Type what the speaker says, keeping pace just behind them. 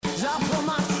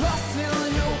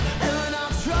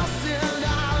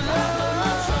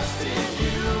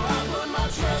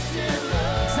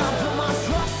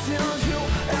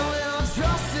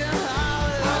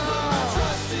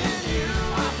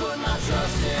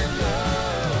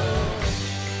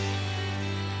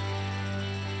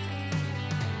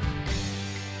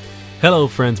Hello,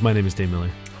 friends. My name is Dave Miller.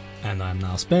 And I'm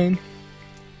Niall Spain.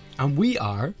 And we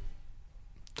are...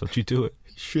 Don't you do it.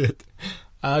 Shit.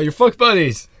 Your fuck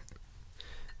buddies.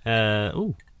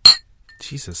 Oh.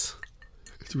 Jesus.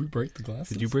 Did we break the glass?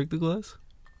 Did you break the glass?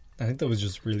 I think that was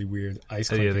just really weird.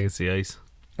 Ice Yeah, I clinking. think it's the ice.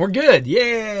 We're good.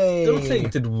 Yay. Don't say,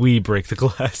 did we break the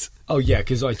glass? Oh, yeah,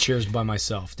 because I cheers by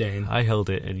myself, Dane. I held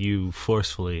it and you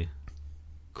forcefully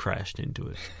crashed into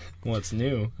it. What's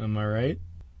new? Am I right?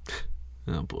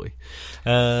 Oh, boy.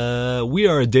 We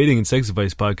are a dating and sex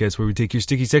advice podcast where we take your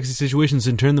sticky, sexy situations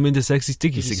and turn them into sexy,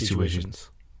 sticky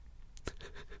situations.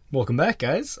 Welcome back,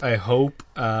 guys. I hope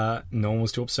no one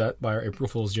was too upset by our April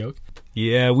Fool's joke.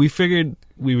 Yeah, we figured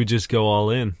we would just go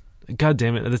all in. God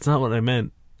damn it, that's not what I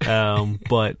meant.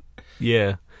 But,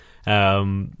 yeah.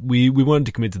 We wanted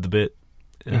to commit to the bit.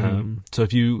 So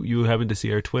if you happen to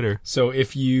see our Twitter. So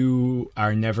if you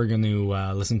are never going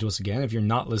to listen to us again, if you're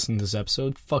not listening to this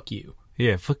episode, fuck you.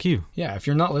 Yeah, fuck you. Yeah, if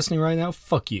you're not listening right now,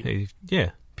 fuck you. Hey,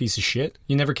 yeah. Piece of shit.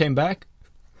 You never came back?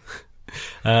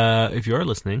 If you are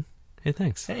listening, hey,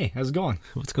 thanks. Hey, how's it going?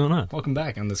 What's going on? Welcome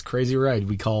back on this crazy ride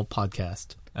we call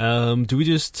podcast. Do we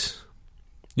just...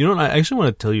 You know what? I actually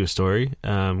want to tell you a story,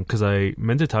 because I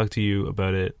meant to talk to you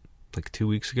about it like 2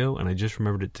 weeks ago, and I just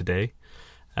remembered it today.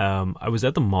 I was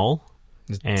at the mall.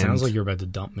 It sounds like you're about to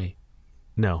dump me.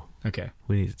 No. Okay.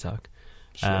 We need to talk.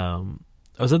 Sure.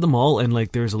 I was at the mall, and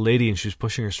like there was a lady, and she was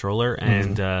pushing her stroller,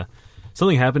 and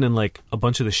something happened, and like a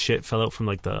bunch of the shit fell out from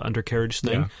like the undercarriage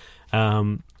thing. Yeah.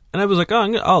 And I was like,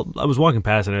 oh, I was walking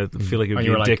past, and I feel like it would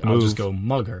be a dick move. I'll just go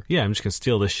mug her. Yeah, I'm just gonna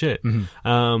steal this shit.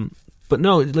 But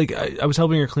no, like I was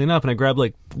helping her clean up, and I grabbed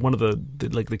like one of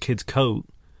the kid's coat,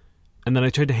 and then I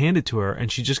tried to hand it to her,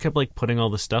 and she just kept like putting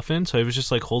all the stuff in. So I was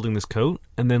just like holding this coat,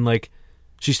 and then like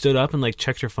she stood up and like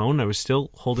checked her phone. And I was still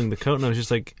holding the coat, and I was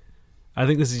just like, I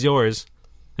think this is yours.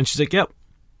 And she's like, yep.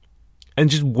 And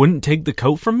just wouldn't take the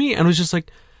coat from me. And I was just like,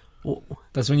 well,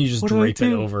 that's when you just drape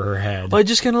it over her head. Well, I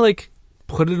just kind of like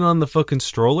put it on the fucking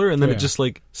stroller, and then it just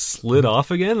like slid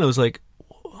off again. And I was like,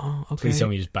 oh, okay. Please tell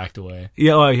me you just backed away.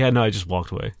 Yeah, no, I just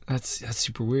walked away. That's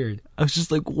super weird. I was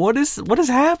just like, what is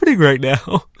happening right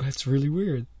now? That's really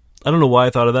weird. I don't know why I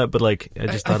thought of that, but like I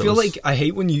just thought I feel like I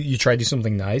hate when you try to do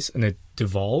something nice and it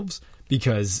devolves,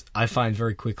 because I find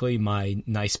very quickly my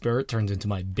nice spirit turns into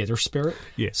my bitter spirit.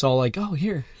 Yeah. So I'll like, oh,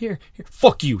 here,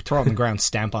 fuck you, throw it on the ground,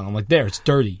 stamp on it. I'm like, there, it's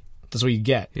dirty. That's what you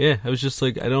get. Yeah, I was just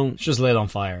like, Just lit on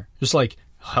fire. Just like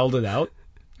held it out.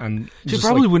 And she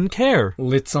probably wouldn't care.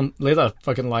 Lit a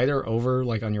fucking lighter over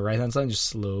like on your right hand side and just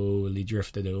slowly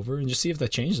drifted over and just see if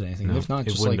that changed anything. No, and if not,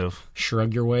 just like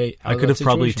shrug your way out. I could have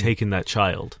probably taken that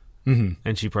child.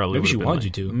 And she probably maybe she wanted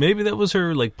like, you to. Maybe that was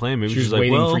her like plan. Maybe she was like,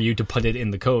 waiting for you to put it in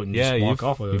the coat and just walk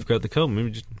off with it. You've got the coat. Maybe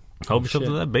just help yourself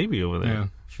to that baby over there. Yeah.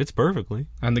 Fits perfectly.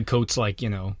 And the coat's like,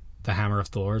 the hammer of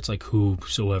Thor. It's like,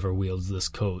 whosoever wields this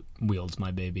coat wields my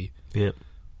baby. Yep.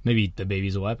 Maybe the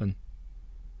baby's a weapon.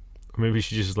 Or maybe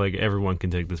she just like, everyone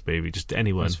can take this baby. Just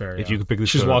anyone. That's fair, if you could pick this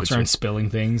she just walks around spilling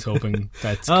things, hoping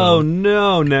that's oh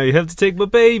no, now you have to take my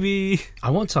baby. I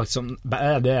want to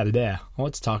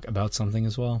talk about something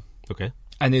as well. Okay.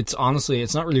 And it's honestly,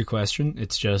 it's not really a question.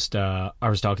 It's just, I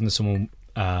was talking to someone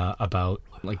about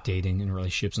like dating and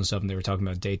relationships and stuff, and they were talking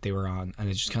about a date they were on, and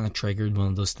it just kind of triggered one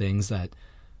of those things that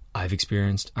I've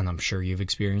experienced, and I'm sure you've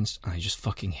experienced, and I just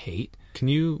fucking hate. Can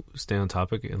you stay on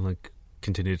topic and like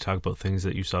continue to talk about things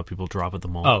that you saw people drop at the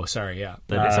mall? Oh, sorry, yeah.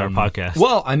 That is our podcast.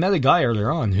 Well, I met a guy earlier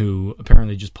on who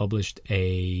apparently just published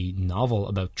a novel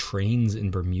about trains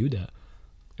in Bermuda,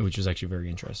 which was actually very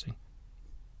interesting.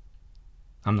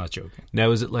 I'm not joking. Now,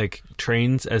 is it like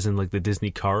trains as in like the Disney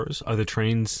cars? Are the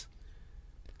trains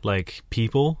like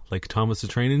people? Like Thomas the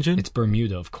Train Engine? It's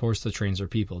Bermuda. Of course the trains are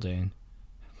people, Dane.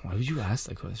 Why would you ask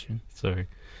that question? Sorry.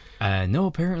 No,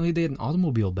 apparently they had an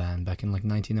automobile ban back in like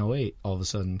 1908 all of a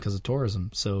sudden because of tourism.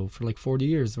 So for like 40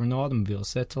 years there were no automobiles,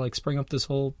 set to like spring up this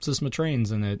whole system of trains,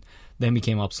 and it then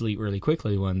became obsolete really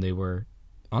quickly when they were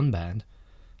unbanned.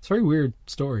 It's a very weird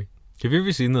story. Have you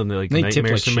ever seen the like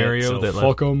nightmare scenario that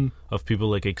like of people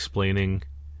like explaining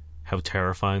how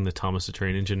terrifying the Thomas the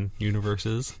Train Engine universe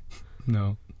is?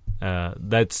 No.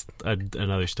 That's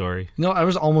another story. No, I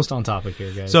was almost on topic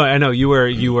here, guys. So I know you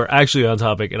were actually on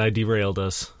topic, and I derailed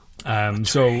us.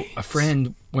 So a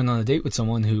friend went on a date with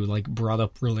someone who like brought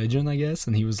up religion, I guess,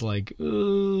 and he was like,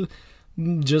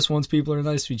 just once people are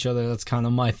nice to each other, that's kind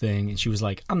of my thing. And she was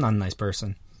like, I'm not a nice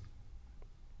person.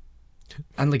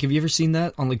 And like, have you ever seen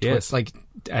that on like like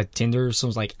at Tinder?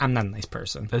 Someone's like, "I'm not a nice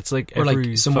person." That's like or every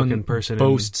like someone fucking person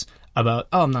boasts about,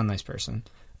 "Oh, I'm not a nice person."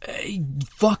 Hey,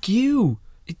 fuck you.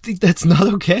 That's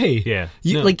not okay. Yeah.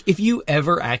 Like if you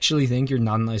ever actually think you're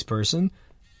not a nice person,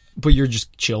 but you're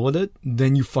just chill with it,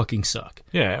 then you fucking suck.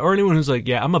 Yeah, or anyone who's like,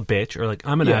 yeah, I'm a bitch, or like,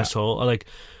 I'm an asshole, or like,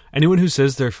 anyone who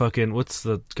says they're fucking, what's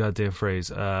the goddamn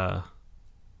phrase?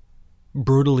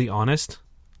 Brutally honest.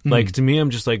 Like, to me,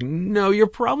 I'm just like, no, you're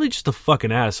probably just a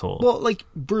fucking asshole. Well, like,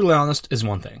 brutally honest is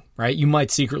one thing, right? You might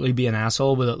secretly be an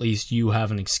asshole, but at least you have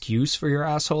an excuse for your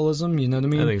assholism, you know what I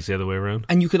mean? I think it's the other way around.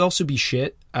 And you could also be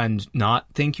shit and not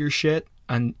think you're shit,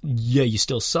 and yeah, you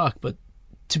still suck, but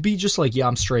to be just like, yeah,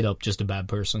 I'm straight up just a bad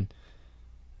person,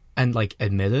 and like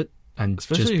admit it, and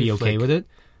Especially just be if, okay like, with it,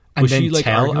 and Was then she like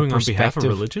tell arguing a on behalf of perspective.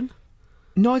 religion?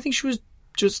 No, I think she was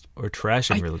just... Or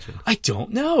trashing religion? I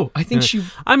don't know. I think she...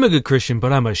 I'm a good Christian,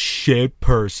 but I'm a shit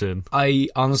person. I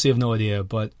honestly have no idea,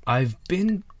 but I've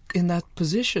been in that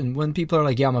position when people are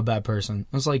like, yeah, I'm a bad person.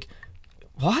 I was like,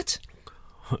 what?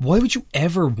 Why would you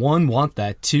ever, one, want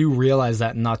that, two, realize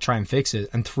that and not try and fix it,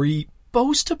 and three,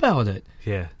 boast about it?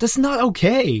 Yeah. That's not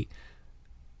okay.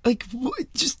 Like,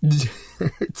 just...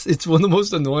 it's one of the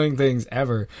most annoying things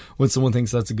ever when someone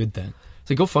thinks that's a good thing. It's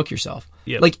like, go fuck yourself.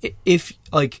 Yep. Like, if,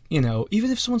 like, you know,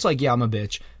 even if someone's like, yeah, I'm a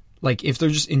bitch, like, if they're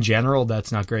just in general,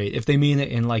 that's not great. If they mean it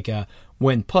in, like, a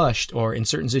when pushed or in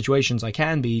certain situations I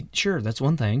can be, sure, that's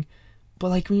one thing. But,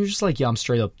 like, when you're just like, yeah, I'm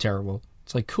straight up terrible,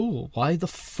 it's like, cool. Why the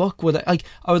fuck would I... Like,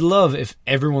 I would love if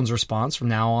everyone's response from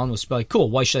now on was to be like, cool,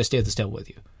 why should I stay at this table with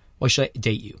you? Why should I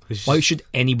date you? Why should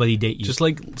anybody date you? Just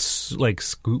like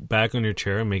scoot back on your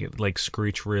chair and make it like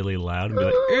screech really loud and be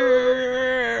like,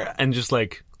 "Arr!" and just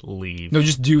like leave. No,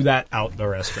 just do that out the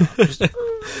restaurant. Just,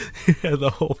 Yeah, the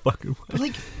whole fucking way. but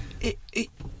like,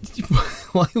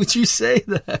 why would you say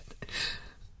that?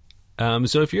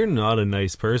 So if you're not a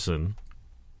nice person,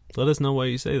 let us know why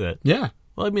you say that. Yeah.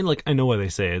 Well, I mean, like, I know why they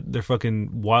say it. They're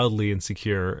fucking wildly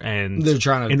insecure, and They're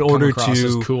trying to in come order across to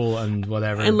as cool and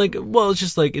whatever. and like, well, it's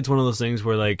just like it's one of those things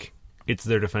where like it's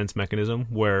their defense mechanism.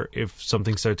 Where if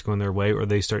something starts going their way or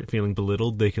they start feeling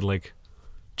belittled, they can like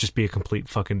just be a complete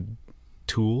fucking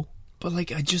tool. But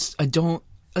like, I don't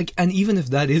like. And even if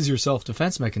that is your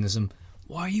self-defense mechanism,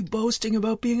 why are you boasting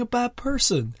about being a bad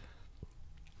person?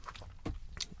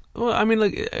 Well, I mean,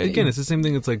 like, again, it's the same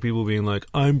thing. It's like people being like,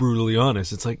 I'm brutally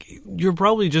honest. It's like, you're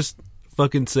probably just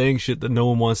fucking saying shit that no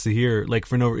one wants to hear, like,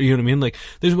 for no, you know what I mean? Like,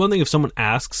 there's one thing if someone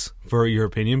asks for your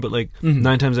opinion, but, like,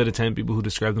 9 times out of 10, people who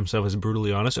describe themselves as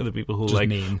brutally honest are the people who, Just like,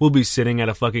 mean. will be sitting at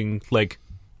a fucking, like,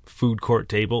 food court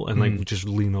table and, like, just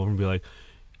lean over and be like,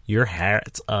 your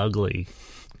hat's ugly.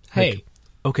 Hey, Like,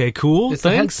 okay, cool, it's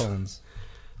thanks. the headphones.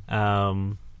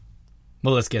 Um,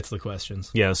 Well, let's get to the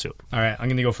questions. yeah, let's do it. All right, I'm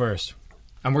going to go first.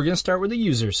 And we're going to start with a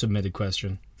user-submitted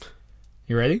question.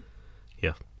 You ready?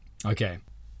 Yeah. Okay.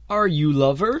 Are you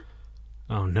lover?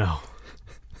 Oh, no.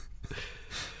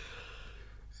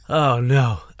 Oh,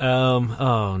 no.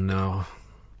 Oh, no.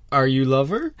 Are you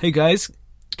lover? Hey guys,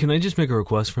 can I just make a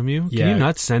request from you? Can Yeah. you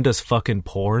not send us fucking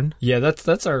porn? Yeah,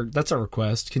 that's our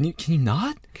request. Can you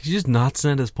not? Can you just not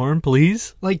send us porn,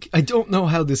 please? Like, I don't know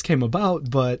how this came about,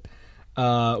 but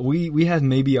we had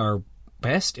maybe our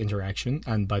best interaction,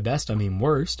 and by best I mean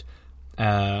worst.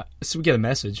 So we get a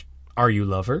message. Are you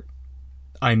lover?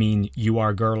 I mean, you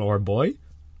are girl or boy?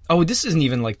 Oh, this isn't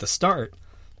even like the start.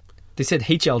 They said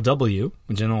HLW,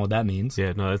 which I don't know what that means.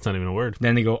 Yeah, no, that's not even a word.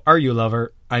 Then they go, are you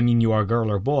lover? I mean, you are girl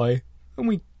or boy? And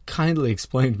we kindly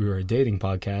explained we were a dating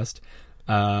podcast.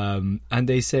 And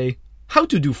they say, how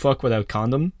to do fuck without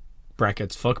condom?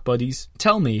 Brackets, fuck buddies.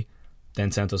 Tell me.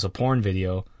 Then sent us a porn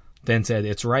video. Then said,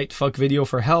 it's right, fuck video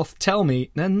for health. Tell me.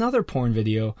 Then another porn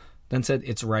video. Then said,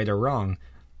 it's right or wrong.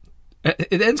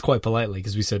 It ends quite politely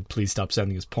because we said, please stop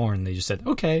sending us porn. They just said,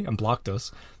 okay, and blocked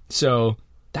us. So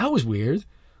that was weird.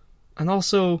 And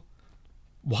also,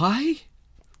 why?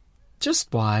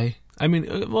 Just why? I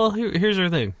mean, well, here's our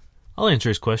thing. I'll answer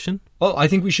his question. Well, I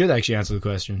think we should actually answer the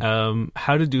question.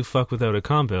 How to do fuck without a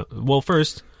condom? Well,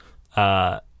 first,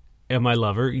 am I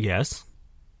lover? Yes.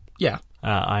 Yeah.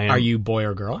 I am. Are you boy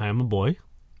or girl? I am a boy.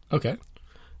 Okay.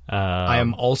 I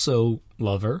am also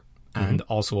lover and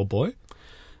also a boy.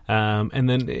 And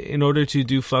then in order to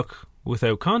do fuck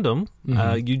without condom,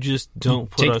 you just don't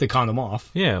Take the condom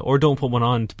off. Yeah, or don't put one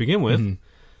on to begin with,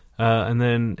 and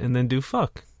then do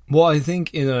fuck. Well, I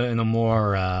think in a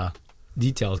more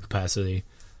detailed capacity,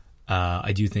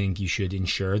 I do think you should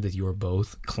ensure that you are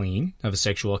both clean, have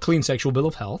a clean sexual bill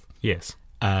of health. Yes.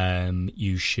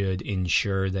 You should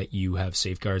ensure that you have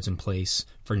safeguards in place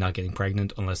for not getting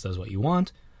pregnant unless that's what you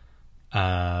want.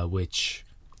 Which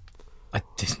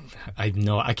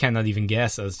I cannot even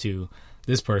guess as to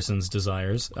this person's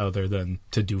desires other than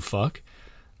to do fuck.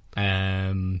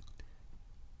 And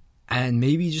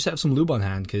maybe just have some lube on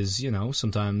hand because, you know,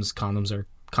 sometimes condoms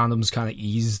kind of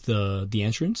ease the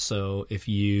entrance. So if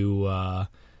you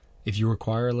if you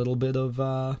require a little bit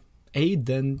of aid,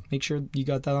 then make sure you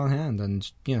got that on hand,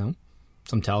 and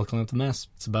some towel clean up the mess.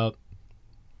 It's about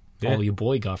all your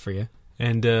boy got for you.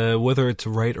 And whether it's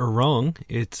right or wrong,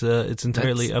 it's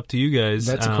entirely up to you guys.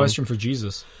 That's a question for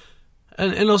Jesus.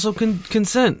 And also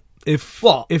consent.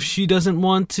 If she doesn't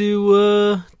want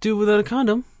to do it without a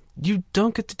condom, you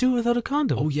don't get to do it without a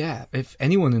condom. Oh yeah, if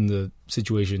anyone in the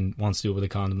situation wants to do it with a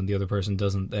condom and the other person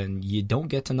doesn't, then you don't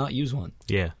get to not use one.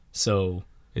 Yeah. So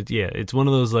it's one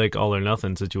of those like all or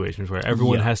nothing situations where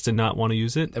everyone has to not want to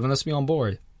use it. Everyone has to be on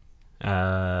board.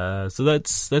 So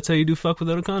that's how you do fuck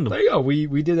without a condom. There you go.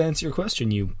 We did answer your question,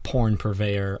 you porn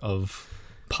purveyor of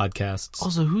podcasts.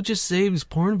 Also, who just saves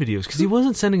porn videos? Because he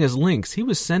wasn't sending us links; he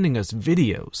was sending us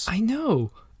videos. I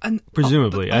know. And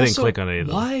presumably, I didn't click on any of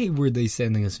them. Why were they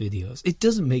sending us videos? It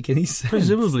doesn't make any sense.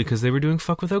 Presumably, because they were doing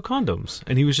fuck without condoms,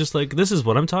 and he was just like, "This is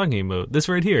what I'm talking about. This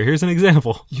right here. Here's an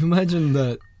example." You imagine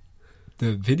that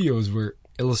the videos were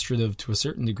illustrative to a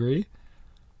certain degree.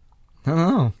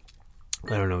 I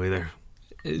don't know either.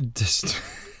 It just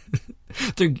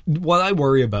what I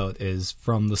worry about is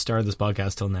from the start of this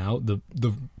podcast till now,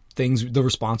 the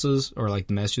responses or like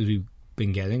the messages we've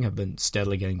been getting have been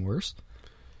steadily getting worse.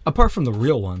 Apart from the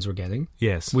real ones we're getting,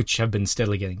 yes, which have been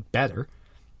steadily getting better.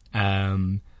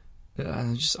 I'm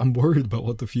worried about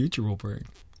what the future will bring.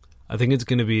 I think it's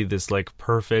going to be this like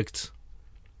perfect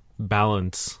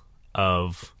balance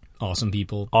of awesome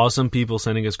people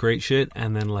sending us great shit,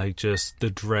 and then like just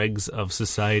the dregs of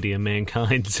society and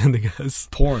mankind sending us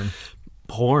porn.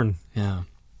 Yeah.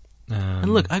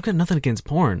 And look, I've got nothing against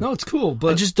porn. No, it's cool, but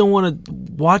I just don't want to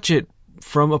watch it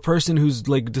from a person whose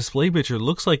like display picture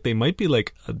looks like they might be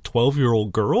like a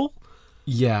 12-year-old girl.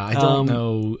 Yeah, I don't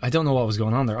know. I don't know what was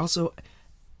going on there. Also,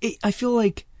 I feel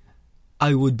like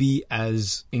I would be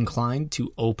as inclined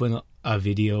to open a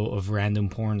video of random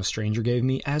porn a stranger gave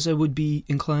me as I would be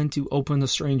inclined to open a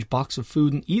strange box of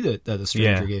food and eat it that a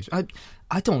stranger gave me.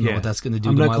 I don't know what that's going to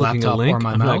do to my laptop or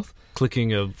my mouth. Not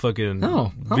clicking a fucking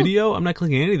video. I'm not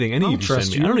clicking anything. Any of you send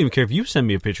me. I don't even care if you send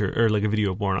me a picture or like a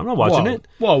video of porn. I'm not watching it.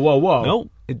 Whoa. No,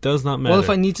 it does not matter. Well, if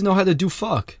I need to know how to do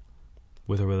fuck.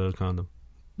 With or without a condom.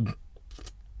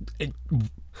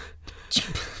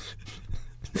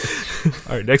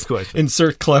 All right, next question.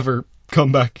 Insert clever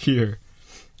comeback here.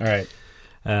 All right.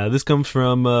 This comes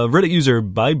from Reddit user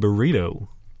By Burrito.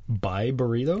 By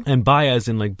burrito? And bi as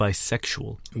in like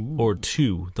bisexual. Ooh. Or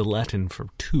two, the Latin for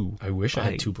two. I wish I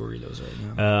had 2 burritos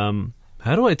right now.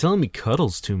 How do I tell him he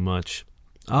cuddles too much?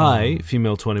 I,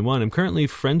 female 21, am currently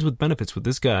friends with benefits with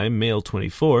this guy, male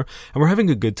 24, and we're having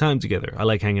a good time together. I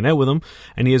like hanging out with him,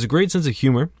 and he has a great sense of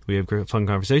humor. We have great fun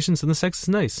conversations, and the sex is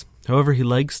nice. However, he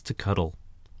likes to cuddle.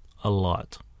 A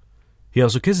lot. He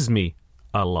also kisses me.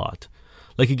 A lot.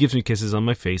 Like he gives me kisses on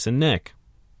my face and neck.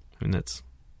 I mean, that's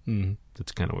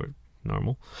kind of weird.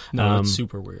 Normal. No, that's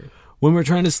super weird. When we're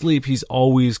trying to sleep, he's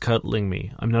always cuddling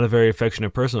me. I'm not a very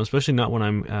affectionate person, especially not when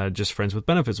I'm just friends with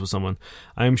benefits with someone.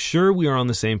 I am sure we are on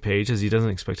the same page, as he doesn't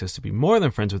expect us to be more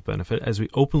than friends with benefit, as we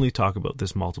openly talk about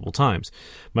this multiple times.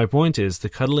 My point is, the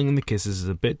cuddling and the kisses is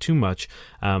a bit too much,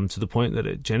 to the point that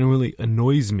it genuinely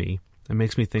annoys me and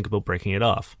makes me think about breaking it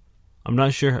off. I'm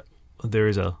not sure... There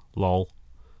is a lol.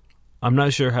 I'm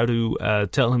not sure how to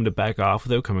tell him to back off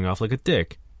without coming off like a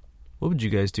dick. What would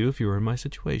you guys do if you were in my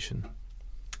situation?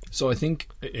 So I think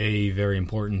a very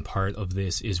important part of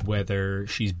this is whether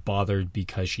she's bothered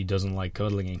because she doesn't like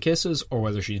cuddling and kisses, or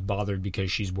whether she's bothered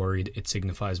because she's worried it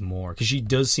signifies more. Because she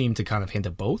does seem to kind of hint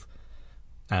at both.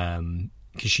 Because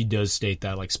she does state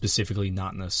that, like, specifically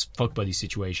not in a fuck buddy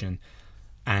situation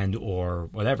and or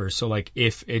whatever. So, like,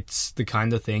 if it's the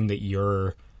kind of thing that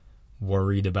you're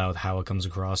worried about how it comes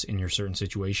across in your certain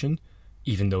situation,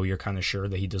 even though you're kind of sure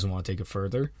that he doesn't want to take it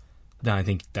further, then I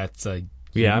think that's a...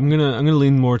 Yeah, I'm gonna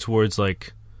lean more towards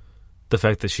like the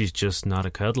fact that she's just not a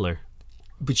cuddler.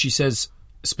 But she says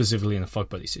specifically in a fuck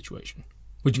buddy situation,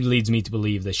 which leads me to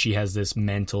believe that she has this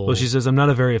mental... Well, she says, I'm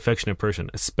not a very affectionate person,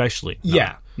 especially.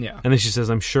 Yeah. And then she says,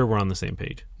 I'm sure we're on the same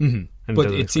page. Mm-hmm.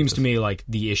 But it seems to me like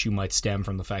the issue might stem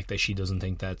from the fact that she doesn't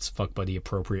think that's fuck buddy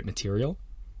appropriate material.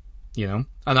 You know?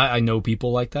 And I know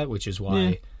people like that, which is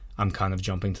why I'm kind of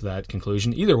jumping to that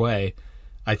conclusion. Either way,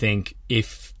 I think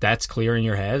if that's clear in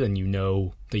your head and you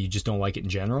know that you just don't like it in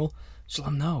general, just let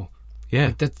them know.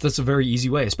 Yeah. Like that's a very easy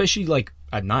way, especially like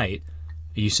at night.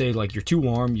 You say like you're too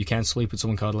warm, you can't sleep with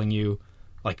someone cuddling you.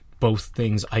 Like both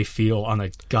things I feel on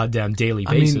a goddamn daily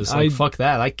basis. I mean, fuck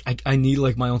that. I need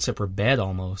like my own separate bed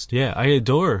almost. Yeah, I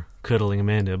adore cuddling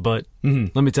Amanda, but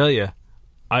let me tell you,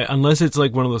 unless it's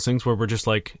like one of those things where we're just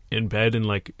like in bed and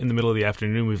like in the middle of the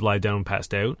afternoon we've lied down and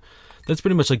passed out, that's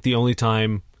pretty much like the only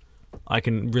time I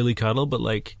can really cuddle. But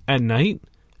like at night,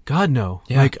 God, no.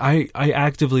 Yeah. Like, I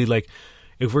actively, like,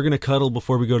 if we're going to cuddle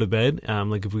before we go to bed,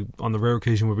 like, if we, on the rare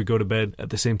occasion where we go to bed at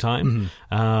the same time,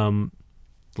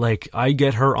 like, I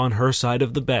get her on her side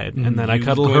of the bed, and then I You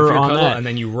cuddle go in her for your on cuddle, that. and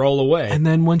then you roll away, And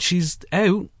then when she's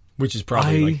out, which is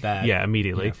probably like that. Yeah,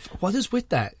 immediately. Yeah. What is with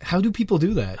that? How do people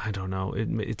do that? I don't know.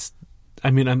 It's. I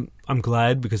mean, I'm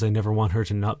glad because I never want her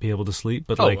to not be able to sleep.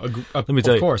 But like, let me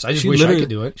tell you, of course, I just she wish I literally- could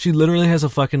do it. She literally has a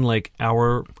fucking like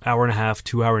hour and a half,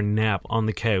 2 hour nap on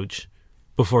the couch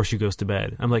before she goes to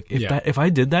bed. I'm like, if I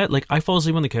did that, like I fall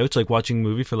asleep on the couch, like watching a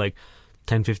movie for like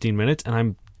 10, 15 minutes, and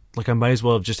I'm like, I might as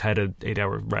well have just had an 8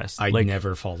 hour rest. I like,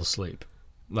 never fall asleep.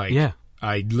 Like, Yeah.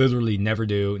 I literally never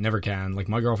do, never can. Like,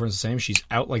 my girlfriend's the same. She's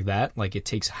out like that. Like, it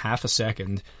takes half a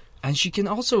second. And she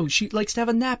likes to have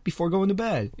a nap before going to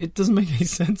bed. It doesn't make any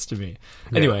sense to me.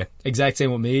 Yeah. Anyway, exact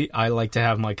same with me. I like to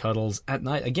have my cuddles at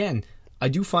night. Again, I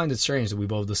do find it strange that we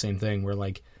both do the same thing, where,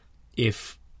 like,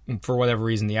 if for whatever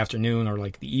reason the afternoon or,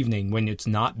 like, the evening, when it's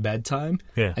not bedtime,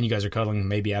 Yeah. and you guys are cuddling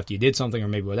maybe after you did something or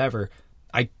maybe whatever,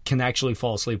 I can actually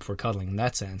fall asleep before cuddling in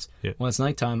that sense. Yeah. When it's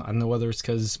nighttime, I don't know whether it's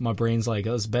because my brain's like,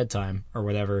 oh, it's bedtime or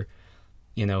whatever.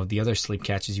 You know, the other sleep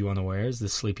catches you unawares. The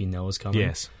sleepy nose coming.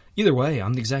 Yes. Either way,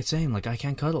 I'm the exact same. Like, I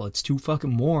can't cuddle. It's too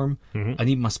fucking warm. Mm-hmm. I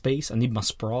need my space. I need my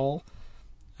sprawl.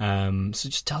 So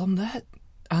just tell them that.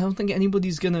 I don't think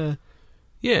anybody's gonna...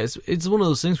 Yeah, it's one of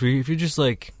those things where if you're just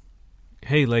like,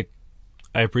 hey, like,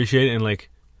 I appreciate it, and like,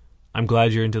 I'm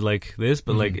glad you're into like this,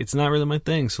 but like, it's not really my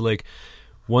thing. So like,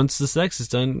 once the sex is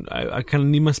done, I kind of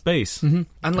need my space. Mm-hmm.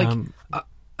 And like,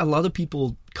 a lot of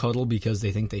people cuddle because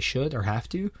they think they should or have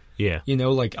to. Yeah. You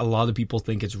know, like, a lot of people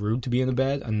think it's rude to be in the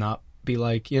bed and not be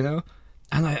like, you know.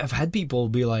 And I've had people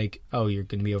be like, oh, you're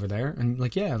going to be over there? And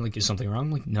like, yeah. I'm like, is something wrong?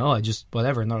 I'm like, no, I just,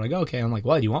 whatever. And they're like, okay. I'm like,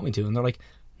 why do you want me to? And they're like,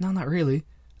 no, not really.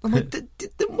 I'm like, then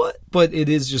what? But it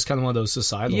is just kind of one of those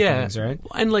societal things, right?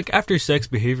 And like, after sex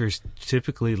behaviors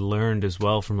typically learned as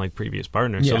well from like previous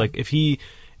partners. Yeah. So like, if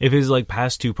his like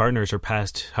past two partners or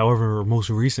past however most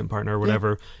recent partner or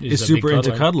whatever He's is a big super into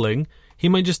cuddler. cuddling, he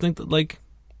might just think that like,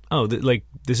 oh, like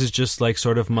this is just like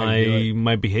sort of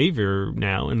my behavior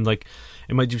now, and like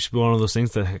it might just be one of those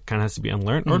things that kind of has to be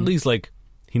unlearned, or at least like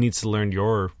he needs to learn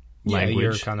your language.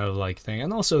 Your kind of like thing.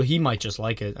 And also, he might just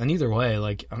like it. And either way,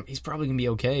 like, he's probably gonna be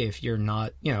okay if you're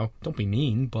not, you know, don't be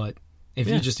mean, but if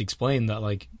you just explain that,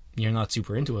 like, you're not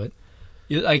super into it,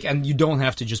 like, and you don't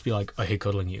have to just be like, I hate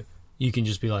cuddling you. You can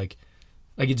just be like,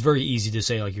 it's very easy to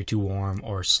say like you're too warm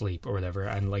or sleep or whatever,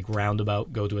 and like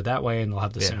roundabout go to it that way, and they'll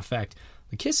have the same effect.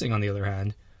 The kissing, on the other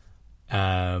hand,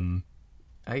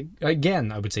 I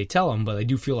would say tell them, but I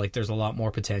do feel like there's a lot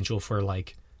more potential for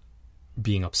like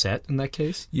being upset in that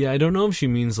case. Yeah, I don't know if she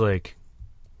means like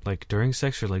during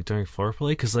sex or like during foreplay,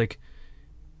 because like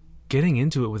getting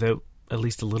into it without at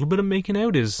least a little bit of making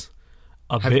out is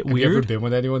a bit Have you weird. ever been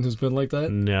with anyone who's been like that?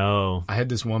 No. I had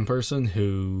this one person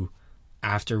who,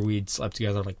 after we'd slept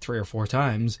together like 3 or 4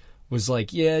 times, was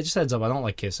like, yeah, just heads up, I don't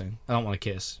like kissing. I don't want to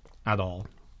kiss at all.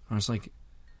 I was like,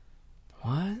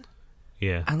 what?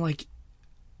 Yeah. And like,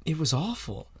 it was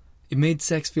awful. It made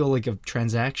sex feel like a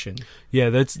transaction. Yeah,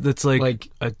 that's like Like-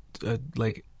 a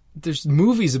like There's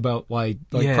movies about why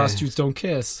like Yeah. prostitutes don't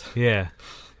kiss. yeah.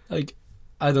 Like,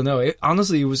 I don't know.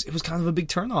 Honestly, it was kind of a big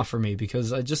turnoff for me,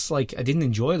 because I just like, I didn't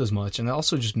enjoy it as much, and it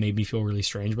also just made me feel really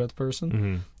strange about the person.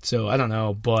 Mm-hmm. So I don't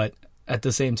know, but at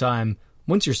the same time,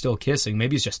 once you're still kissing,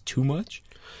 maybe it's just too much.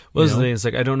 Well, that's You the know? thing. It's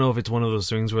like I don't know if it's one of those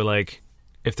things where like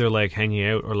if they're like hanging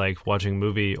out or like watching a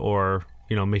movie or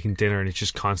you know making dinner and it's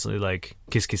just constantly like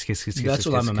kiss kiss kiss kiss. That's kiss,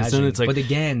 what kiss, I'm 'cause imagining. Then it's like, But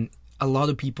again, a lot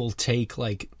of people take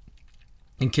like,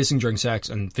 in kissing during sex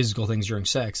and physical things during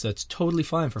sex, that's totally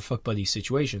fine for fuck buddy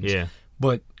situations. yeah,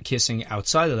 But kissing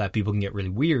outside of that, people can get really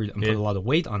weird and put Yeah. a lot of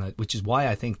weight on it, which is why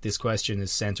I think this question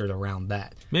is centered around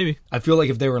that. maybe. I feel like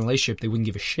if they were in a relationship, they wouldn't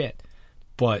give a shit.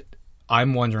 But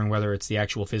I'm wondering whether it's the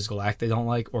actual physical act they don't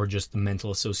like, or just the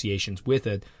mental associations with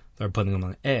it that are putting them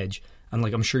on edge. And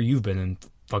like, I'm sure you've been in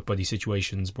fuck buddy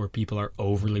situations where people are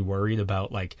overly worried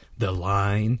about like the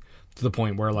line, to the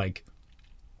point where like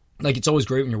it's always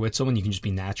great when you're with someone, you can just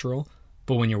be natural.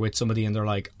 But when you're with somebody and they're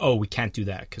like, oh, we can't do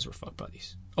that because we're fuck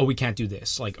buddies. Oh, we can't do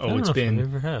this. Like, I oh, don't it's know if been... I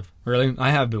ever have. Really? I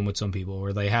have been with some people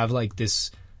where they have like this,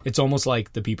 it's almost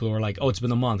like the people who are like, oh, it's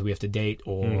been a month, we have to date,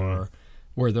 or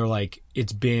where they're like,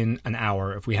 it's been an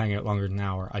hour, if we hang out longer than an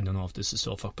hour, I don't know if this is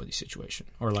still a fuck buddy situation.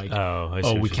 Or like, I see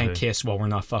oh, what we you're can't saying. kiss while we're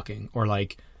not fucking. Or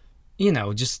like, you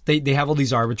know, just they have all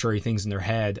these arbitrary things in their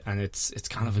head, and it's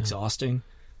kind of exhausting.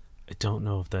 I don't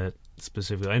know if that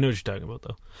specifically. I know what you're talking about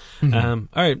though.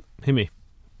 All right, hit me.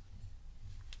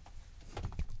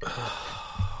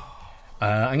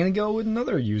 I'm gonna go with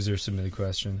another user submitted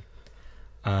question.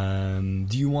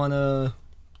 Do you want to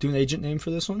do an agent name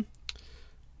for this one?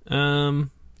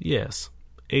 Yes.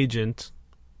 Agent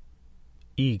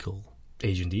Eagle.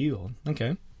 Agent Eagle.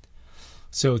 Okay.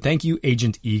 So thank you,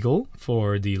 Agent Eagle,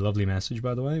 for the lovely message,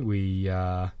 by the way. We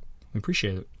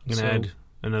appreciate it. I'm going to add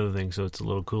another thing so it's a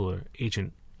little cooler.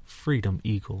 Agent Freedom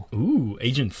Eagle. Ooh,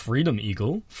 Agent Freedom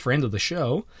Eagle, friend of the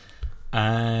show,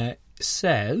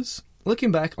 says,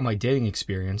 looking back on my dating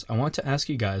experience, I want to ask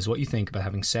you guys what you think about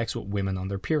having sex with women on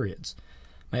their periods.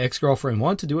 My ex-girlfriend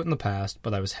wanted to do it in the past,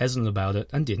 but I was hesitant about it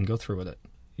and didn't go through with it.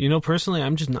 You know, personally,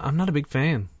 I'm not a big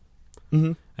fan.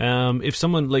 Mm-hmm. If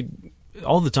someone, like,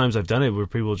 all the times I've done it where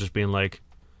people just being like,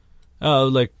 oh,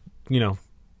 like, you know,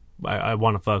 I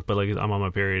want to fuck, but like I'm on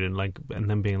my period, and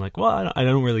then being like, well, I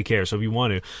don't really care. So if you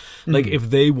want to, like, if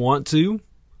they want to,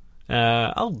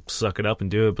 I'll suck it up and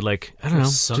do it. But like, I don't know,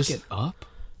 suck it up.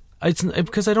 It's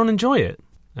because I don't enjoy it.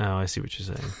 Oh, I see what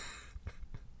you're saying.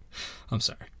 I'm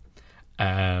sorry.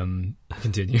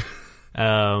 Continue.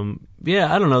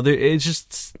 Yeah, I don't know. It's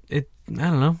just I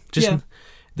don't know. Just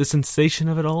the sensation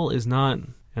of it all is not,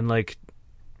 and like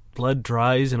blood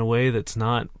dries in a way that's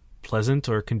not pleasant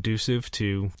or conducive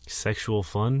to sexual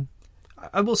fun.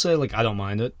 I will say, like, I don't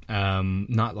mind it.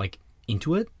 Not like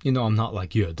into it. You know, I'm not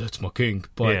like, yeah, that's my kink.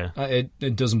 But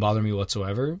it doesn't bother me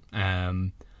whatsoever.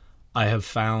 I have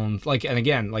found, like, and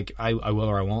again, like, I will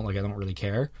or I won't. Like, I don't really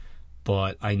care.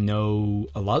 But I know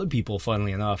a lot of people,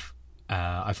 funnily enough,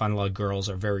 I find a lot of girls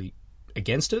are very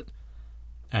against it.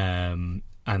 And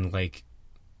like,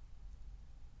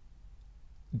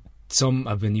 some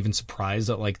have been even surprised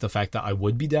at like the fact that I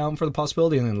would be down for the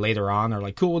possibility, and then later on are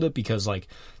like cool with it because like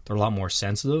they're a lot more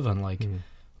sensitive, and like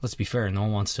let's be fair, no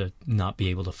one wants to not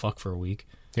be able to fuck for a week.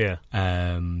 Yeah.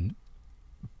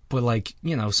 But like,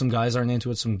 you know, some guys aren't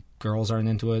into it, some girls aren't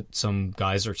into it, some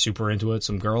guys are super into it,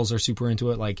 some girls are super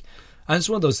into it. Like, and it's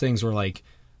one of those things where like,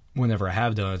 whenever I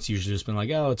have done it, it's usually just been like,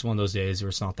 oh, it's one of those days where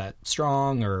it's not that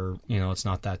strong, or, you know, it's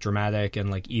not that dramatic,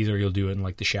 and like either you'll do it in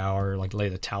like the shower, or like lay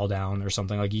the towel down or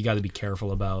something. Like, you got to be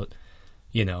careful about,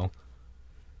 you know,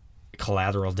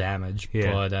 collateral damage.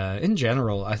 Yeah. But in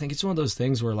general, I think it's one of those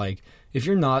things where like, if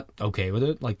you're not okay with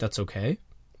it, like, that's okay.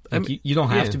 Like, you don't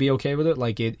have to be okay with it.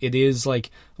 Like, it is like,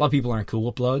 a lot of people aren't cool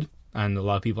with blood, and a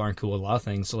lot of people aren't cool with a lot of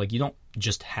things. So like, you don't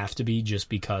just have to be just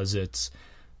because it's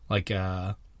like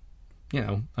you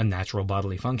know, a natural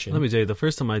bodily function. Let me tell you, the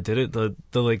first time I did it,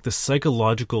 the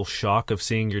psychological shock of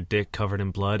seeing your dick covered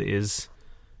in blood it's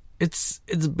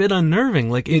a bit unnerving.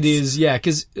 Like, it is, yeah,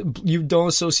 because you don't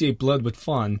associate blood with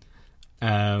fun.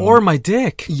 Or my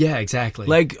dick. Yeah, exactly.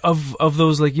 Like, of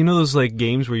those, like, you know those, like,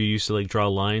 games where you used to, like, draw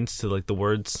lines to, like, the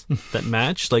words that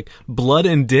match? Like, blood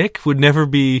and dick would never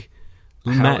be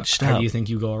matched up. How do you think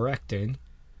you go erect, Dane?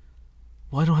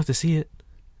 Well, I don't have to see it.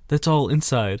 That's all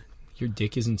inside. Your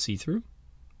dick isn't see-through?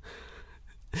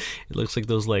 It looks like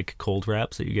those, like, cold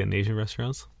wraps that you get in Asian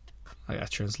restaurants. I got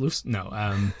translucent.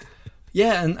 No,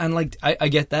 yeah, and like, I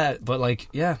get that, but like,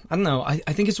 yeah, I don't know. I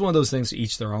think it's one of those things to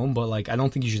each their own, but like, I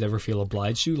don't think you should ever feel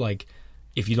obliged to. Like,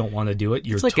 if you don't want to do it,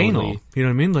 you're it's like totally... anal. You know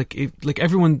what I mean? Like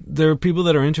everyone, there are people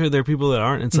that are into it, there are people that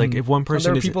aren't. It's like, if one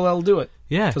person there are people that'll do it.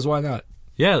 Yeah. Because why not?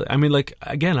 Yeah, I mean, like,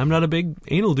 again, I'm not a big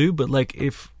anal dude, but like,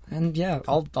 if... And yeah,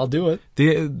 I'll do it.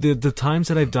 The times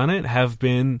that I've done it have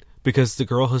been because the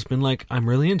girl has been like, I'm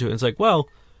really into it. It's like, well,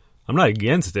 I'm not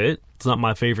against it. It's not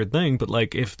my favorite thing, but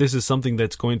like, if this is something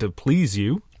that's going to please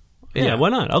you, yeah, why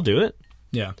not? I'll do it.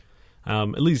 Yeah.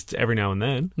 At least every now and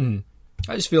then.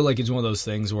 I just feel like it's one of those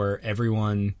things where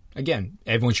everyone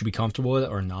should be comfortable with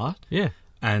it or not. Yeah.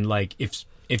 And like,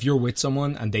 if you're with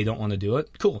someone and they don't want to do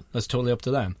it, cool. That's totally up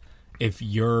to them. If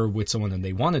you're with someone and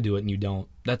they want to do it and you don't,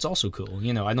 that's also cool.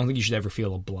 You know, I don't think you should ever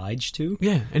feel obliged to.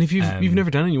 Yeah, and if you've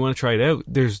never done it and you want to try it out,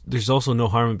 there's also no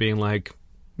harm in being like,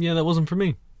 yeah, that wasn't for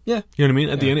me. Yeah. You know what I mean?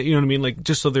 At the end, you know what I mean? Like,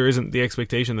 just so there isn't the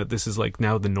expectation that this is like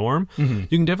now the norm, you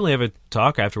can definitely have a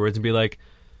talk afterwards and be like,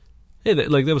 hey, that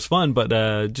was fun, but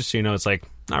just so you know, it's like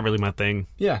not really my thing.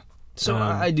 Yeah. So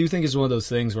I do think it's one of those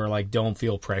things where like, don't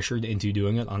feel pressured into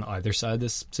doing it on either side of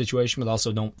this situation, but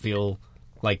also don't feel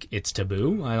like it's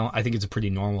taboo. I think it's a pretty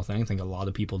normal thing. I think a lot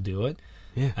of people do it.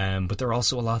 Yeah. But there are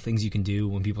also a lot of things you can do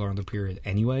when people are on their period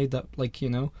anyway that, like, you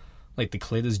know, like the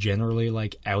clit is generally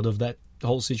like out of that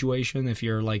whole situation if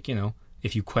you're like, you know,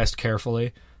 if you quest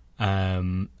carefully,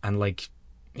 and like,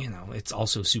 you know, it's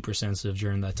also super sensitive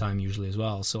during that time usually as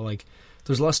well. So like,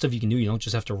 there's a lot of stuff you can do. You don't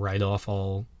just have to write off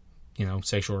all, you know,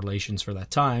 sexual relations for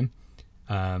that time.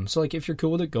 So like, if you're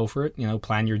cool with it, go for it. You know,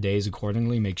 plan your days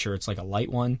accordingly. Make sure it's like a light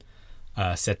one.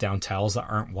 Set down towels that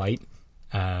aren't white.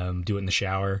 Do it in the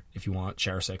shower if you want.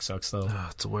 Shower sex sucks though.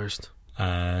 It's the worst.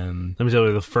 Let me tell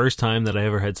you, the first time that I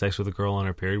ever had sex with a girl on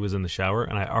her period was in the shower,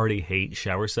 and I already hate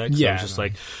shower sex. Yeah, I was just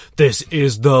like, this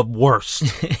is the worst.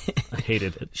 I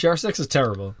hated it. Shower sex is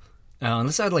terrible.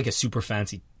 Unless I had like a super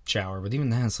fancy shower, but even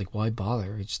then, it's like, why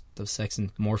bother? I just have sex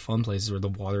in more fun places where the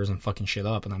water isn't fucking shit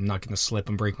up, and I'm not going to slip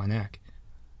and break my neck.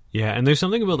 Yeah, and there's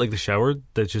something about like the shower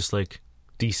that just like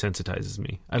desensitizes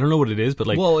me. I don't know what it is, but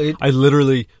like, Well, I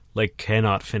literally like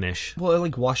cannot finish. Well, it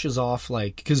like washes off,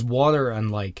 like, because water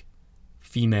and like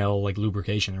female like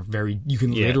lubrication are very, you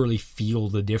can literally feel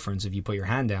the difference if you put your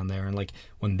hand down there, and like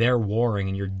when they're warring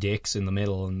and your dick's in the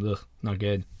middle, and not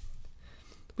good.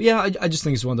 But yeah, I just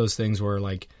think it's one of those things where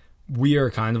like we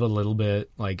are kind of a little bit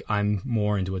like, I'm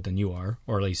more into it than you are,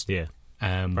 or at least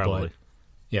probably. But,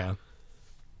 yeah.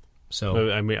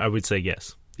 So I mean, I would say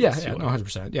yes. Yeah, no,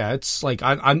 100%. Yeah, it's like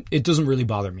I'm. It doesn't really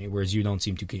bother me, whereas you don't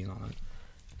seem too keen on it.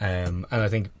 And I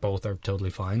think both are totally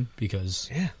fine because,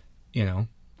 you know,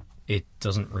 it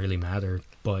doesn't really matter.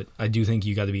 But I do think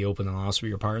you got to be open and honest with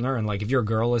your partner. And like, if you're a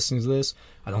girl listening to this,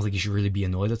 I don't think you should really be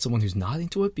annoyed at someone who's not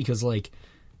into it, because like,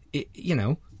 it, you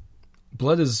know,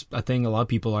 blood is a thing a lot of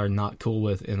people are not cool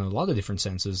with in a lot of different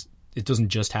senses. It doesn't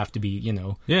just have to be, you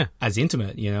know, as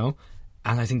intimate, you know.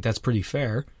 And I think that's pretty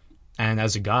fair. And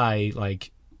as a guy,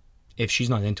 like, if she's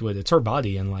not into it, it's her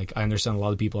body, and like I understand a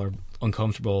lot of people are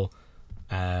uncomfortable.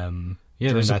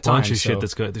 There's a bunch of shit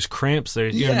that's good. There's cramps. There,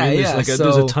 you know what I mean? There's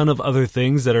there's a ton of other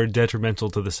things that are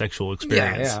detrimental to the sexual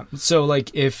experience. Yeah. So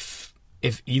like, if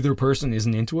either person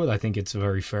isn't into it, I think it's a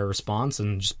very fair response,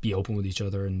 and just be open with each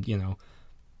other, and you know.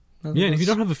 Yeah, and if you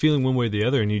don't have a feeling one way or the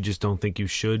other, and you just don't think you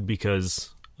should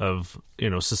because of, you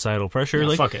know, societal pressure,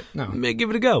 like, fuck it, no, give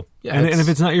it a go. Yeah, and if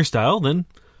it's not your style, then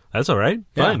that's all right.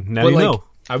 Fine. Now you know.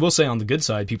 I will say, on the good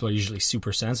side, people are usually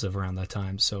super sensitive around that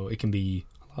time, so it can be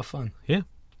a lot of fun. Yeah.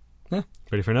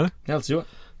 Ready for another? Yeah, let's do it.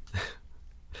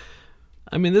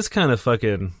 I mean, this kind of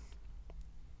fucking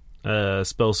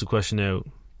spells the question out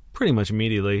pretty much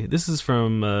immediately. This is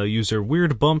from user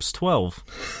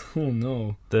WeirdBumps12. Oh,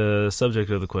 no. The subject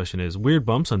of the question is, weird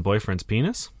bumps on boyfriend's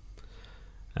penis?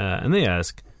 And they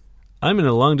ask, I'm in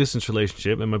a long-distance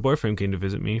relationship, and my boyfriend came to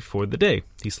visit me for the day.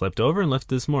 He slept over and left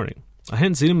this morning. I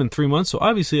hadn't seen him in 3 months, so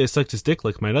obviously I sucked his dick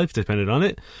like my life depended on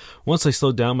it. Once I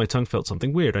slowed down, my tongue felt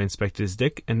something weird. I inspected his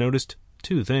dick and noticed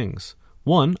 2 things.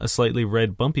 1, a slightly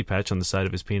red bumpy patch on the side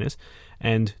of his penis,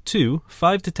 and 2,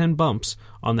 5 to 10 bumps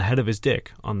on the head of his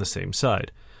dick on the same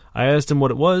side. I asked him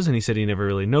what it was, and he said he never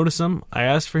really noticed them. I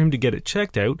asked for him to get it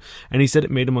checked out, and he said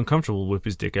it made him uncomfortable to whip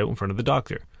his dick out in front of the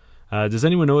doctor. Does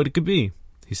anyone know what it could be?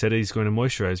 He said he's going to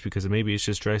moisturize because maybe it's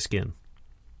just dry skin.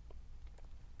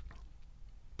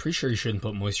 Pretty sure you shouldn't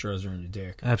put moisturizer on your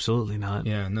dick. Absolutely not.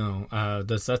 Yeah, no.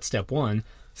 That's step 1.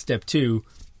 Step 2,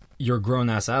 you're a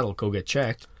grown-ass adult, go get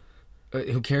checked.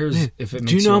 Who cares if it makes you uncomfortable?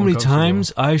 Do you know how many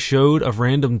times I showed a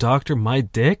random doctor my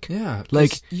dick? Yeah.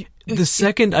 Like, the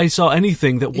second I saw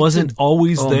anything that wasn't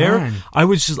always there, man. I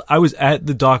was at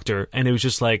the doctor, and it was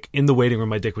just like, in the waiting room,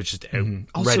 my dick was just out,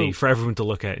 Also, ready for everyone to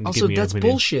look at and give me an that's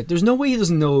opinion. bullshit. There's no way he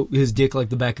doesn't know his dick like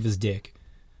the back of his dick.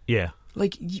 Yeah.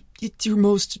 Like, it's your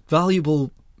most valuable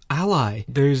ally.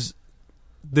 There's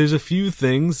a few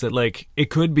things that, like, it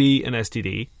could be an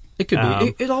STD. It could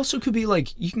be. It also could be, like,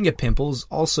 you can get pimples.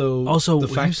 Also the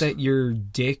fact that your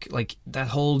dick, like, that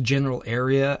whole general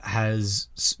area has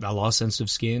a lot of sensitive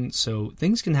skin, so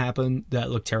things can happen that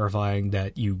look terrifying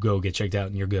that you go get checked out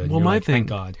and you're good. Well, you're my like, thing, thank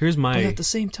God. here's my... But at the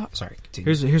same time... Sorry,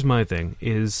 continue. Here's my thing,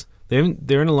 is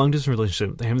they're in a long-distance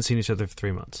relationship. They haven't seen each other for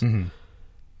 3 months. Mm-hmm.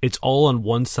 It's all on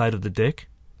one side of the dick.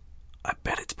 I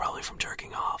bet it's probably from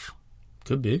jerking off.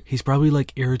 Could be. He's probably,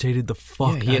 like, irritated the fuck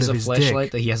out of his dick. He has a fleshlight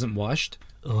that he hasn't washed.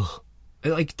 Ugh.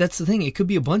 Like, that's the thing. It could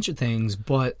be a bunch of things,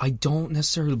 but I don't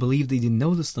necessarily believe they didn't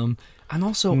notice them. And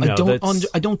also,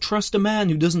 I don't trust a man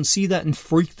who doesn't see that and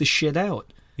freak the shit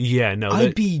out. Yeah, no.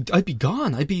 I'd be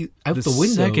gone. I'd be out the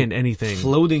window. Second anything.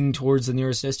 Floating towards the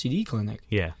nearest STD clinic.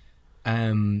 Yeah.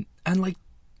 And like...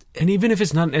 And even if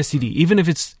it's not an STD, even if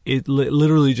it's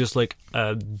literally just like,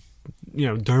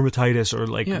 dermatitis or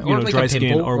like, like dry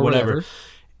skin or whatever.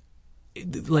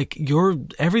 Like,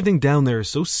 everything down there is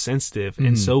so sensitive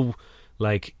and so...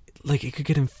 Like it could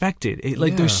get infected.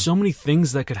 There's so many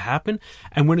things that could happen,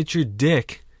 and when it's your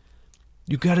dick,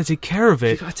 you got to take care of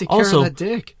it. You got to take care of that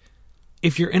dick.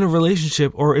 if you're in a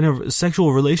relationship or in a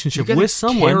sexual relationship with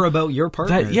someone, care about your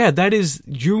partner. that is,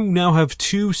 you now have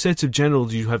two sets of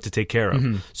genitals you have to take care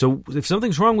of. So if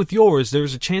something's wrong with yours,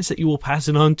 there's a chance that you will pass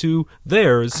it on to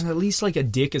theirs. And at least like a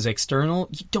dick is external.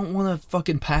 You don't want to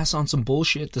fucking pass on some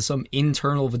bullshit to some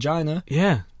internal vagina.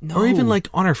 Yeah. No. Or even like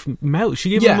on her mouth. She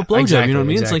gave him a blowjob, exactly, you know what I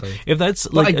mean? exactly. It's like, if that's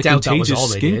Well, like I a doubt that was all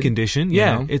contagious they skin did, condition, you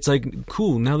know? it's like,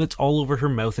 cool, now that's all over her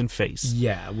mouth and face.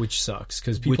 Yeah, which sucks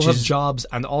because people Which have is- jobs,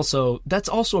 and also that's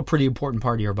also a pretty important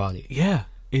part of your body. Yeah.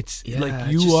 It's Yeah,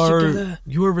 like just you are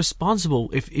gotta-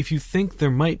 responsible. If you think there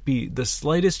might be the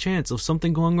slightest chance of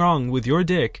something going wrong with your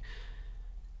dick,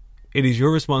 it is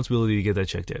your responsibility to get that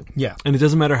checked out. Yeah. And it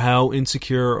doesn't matter how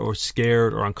insecure or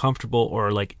scared or uncomfortable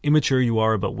or like immature you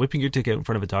are about whipping your dick out in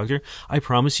front of a doctor. I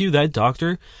promise you that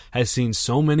doctor has seen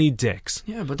so many dicks.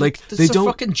 Yeah, but like that's they a don't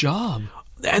fucking job.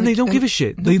 and they don't give a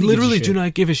shit. They nobody gives a literally shit. do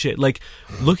not give a shit. Like,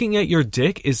 looking at your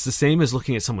dick is the same as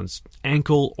looking at someone's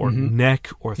ankle or neck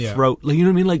or Yeah. throat. Like, you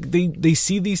know what I mean? Like, they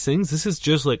see these things. This is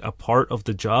just like a part of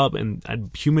the job and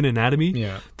human anatomy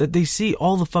Yeah. that they see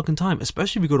all the fucking time.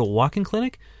 Especially if you go to a walk-in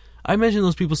clinic. I imagine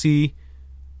those people see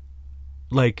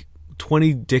like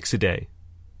 20 dicks a day.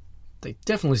 They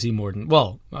definitely see more than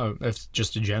if it's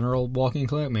just a general walk-in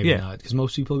clinic, maybe Yeah. not, because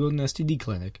most people go to an STD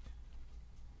clinic.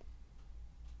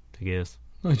 I guess.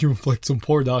 You reflect some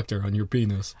poor doctor on your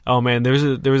penis. Oh man, there was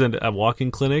a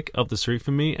walk-in clinic up the street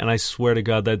from me, and I swear to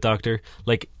God, that doctor,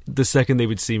 like, the second they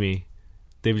would see me,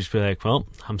 they would just be like, "Well,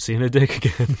 I'm seeing a dick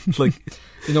again." Like,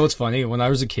 You know what's funny? When I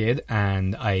was a kid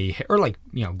and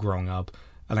growing up,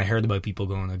 and I heard about people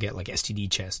going to get like STD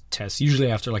tests,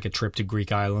 usually after like a trip to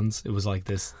Greek islands. It was like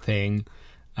this thing.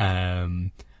 I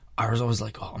was always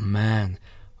like, oh man,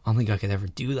 I don't think I could ever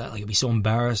do that. Like, I'd be so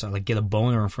embarrassed. I'd like get a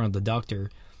boner in front of the doctor.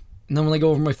 And then when I go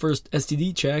over my first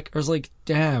STD check, I was like,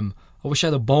 damn, I wish I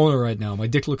had a boner right now. My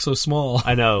dick looks so small.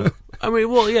 I know. I mean,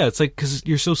 well, yeah, it's like because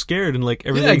you're so scared and like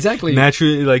everything exactly.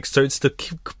 naturally like starts to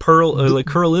curl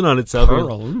in on itself.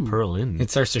 Curl in.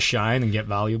 It starts to shine and get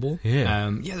valuable. Yeah.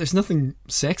 There's nothing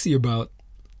sexy about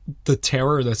the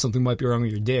terror that something might be wrong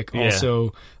with your dick. Yeah.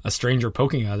 Also, a stranger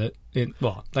poking at it.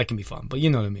 That can be fun, but you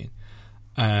know what I mean.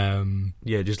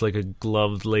 Yeah, just like a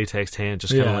gloved latex hand,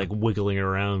 just kind of Yeah. like wiggling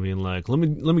around, being like, "Let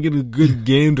me get a good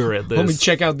gander at this." Let me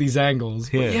check out these angles.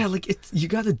 But Yeah. like you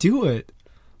got to do it.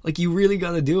 Like, you really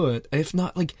got to do it. If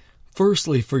not, like,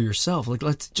 firstly for yourself. Like,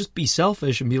 let's just be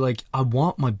selfish and be like, I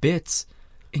want my bits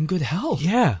in good health.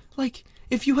 Yeah. Like,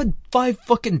 if you had 5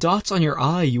 fucking dots on your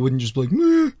eye, you wouldn't just be like,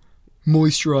 meh,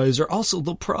 moisturizer. Also,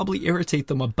 they'll probably irritate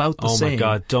them about the same. Oh my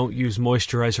God! Don't use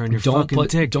moisturizer on your fucking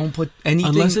dick. Don't put anything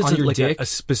Unless it's on your like dick. a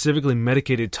specifically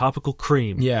medicated topical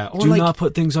cream. Yeah, or do like- not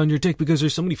put things on your dick because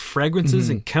there's so many fragrances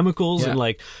and chemicals Yeah. and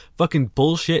like fucking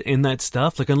bullshit in that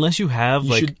stuff. Like, unless you have You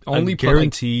like should only a put, like,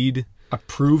 guaranteed.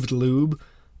 Approved lube,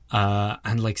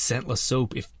 and like scentless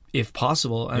soap if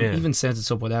possible, and Yeah. even scented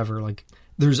soap, whatever. Like,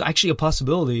 there's actually a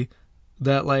possibility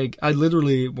that, like, I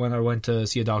literally, when I went to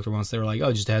see a doctor once, they were like,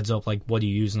 oh, just a heads up, like, what do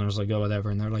you use? And I was like, oh,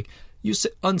 whatever. And they're like, use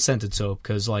unscented soap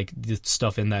because like the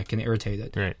stuff in that can irritate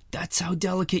it. Right. That's how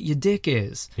delicate your dick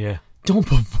is. Yeah. Don't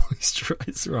put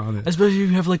moisturizer on it. Especially if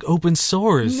you have like open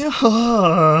sores.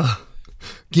 No.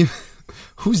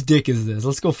 Whose dick is this?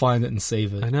 Let's go find it and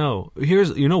save it. I know.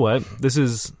 You know what? This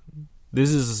is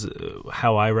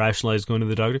how I rationalized going to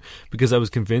the doctor, because I was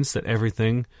convinced that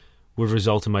everything would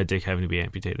result in my dick having to be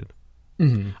amputated.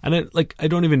 Mm-hmm. And I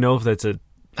don't even know if that's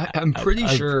I'm pretty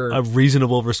sure a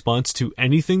reasonable response to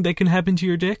anything that can happen to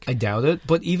your dick. I doubt it,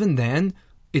 but even then,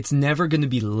 it's never going to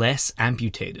be less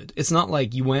amputated. It's not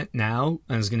like you went now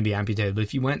and it's going to be amputated, but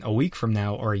if you went a week from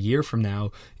now or a year from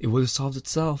now, it would have solved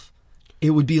itself. It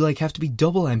would be like have to be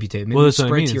double amputated. Maybe That's what I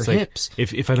spread mean. to your It's like, hips.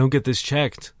 if I don't get this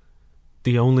checked,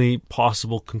 the only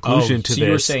possible conclusion to so this.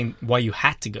 you were saying why you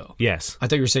had to go. Yes. I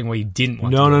thought you were saying why you didn't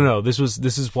want to go. No. This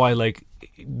is why, like,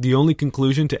 the only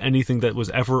conclusion to anything that was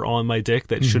ever on my dick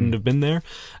that shouldn't have been there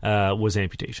was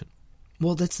amputation.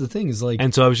 Well, that's the thing is like...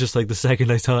 And so I was just like, the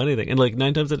second I saw anything, and like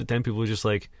 9 times out of 10 people were just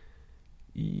like,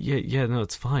 yeah, no,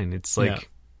 it's fine. It's like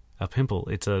a pimple.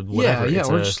 It's a whatever. Yeah, It's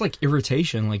or a, just like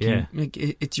irritation. Like, Yeah.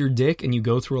 it's your dick and you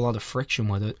go through a lot of friction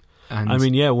with it. And I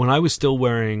mean, yeah, when I was still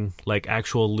wearing like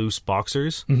actual loose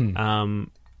boxers, Mm-hmm.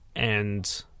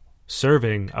 and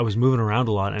serving, I was moving around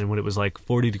a lot, and when it was like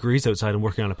 40 degrees outside and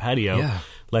working on a patio, Yeah.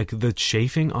 like the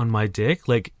chafing on my dick,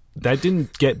 like that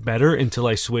didn't get better until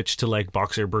I switched to like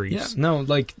boxer briefs. Yeah, no,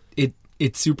 like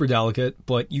it's super delicate,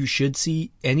 but you should see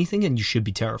anything and you should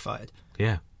be terrified.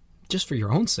 Yeah. Just for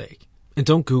your own sake. And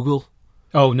don't Google,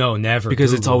 Oh no, never.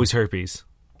 because it's Google. always herpes.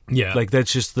 Yeah. Like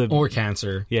that's just the or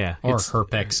cancer. yeah, Or it's-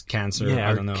 herpes cancer. yeah,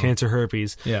 I or don't know. cancer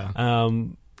herpes. Yeah.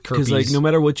 Because like no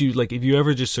matter what you like, if you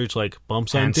ever just search like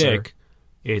bumps on Answer. dick,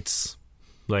 it's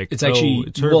like It's actually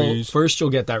it's herpes. first you'll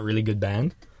get that really good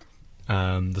band,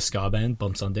 the ska band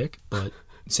Bumps on Dick, but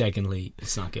secondly,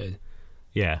 it's not good.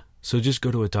 Yeah. So just go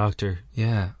to a doctor.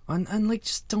 Yeah, and like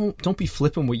just don't be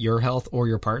flipping with your health or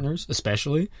your partner's,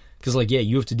 especially because like yeah,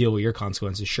 you have to deal with your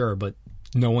consequences, sure, but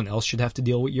no one else should have to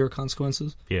deal with your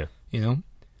consequences. Yeah. You know.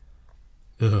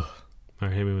 Ugh. All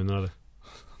right, hit me with another.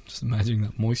 Just imagining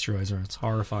that moisturizer. It's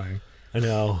horrifying. I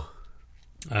know.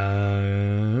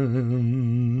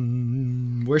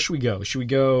 Where should we go? Should we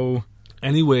go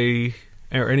Anyway,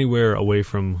 or anywhere away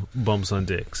from bumps on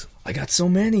dicks. I got so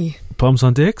many. Bumps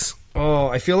on dicks? Oh,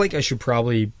 I feel like I should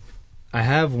probably I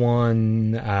have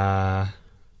one that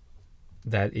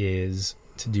is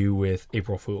to do with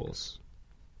April Fools.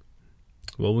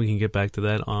 Well, we can get back to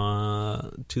that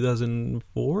on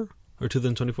 2004 or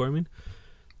 2024. I mean,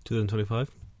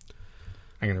 2025.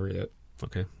 I'm gonna read it.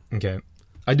 Okay. Okay.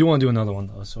 I do want to do another one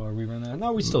though, so are we running out?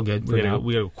 No, we're still good. We gotta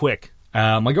go quick.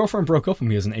 My girlfriend broke up with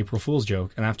me as an April Fool's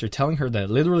joke, and after telling her that it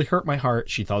literally hurt my heart,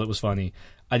 she thought it was funny.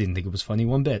 I didn't think it was funny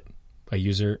one bit. By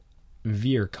user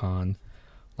VeerCon,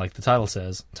 like the title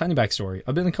says. Tiny backstory.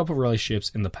 I've been in a couple of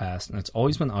relationships in the past, and it's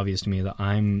always been obvious to me that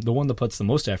I'm the one that puts the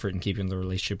most effort in keeping the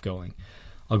relationship going.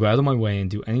 I'll go out of my way and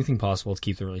do anything possible to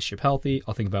keep the relationship healthy.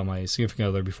 I'll think about my significant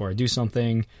other before I do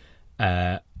something.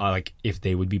 Like if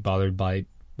they would be bothered by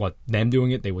what them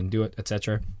doing it, they wouldn't do it,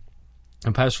 etc.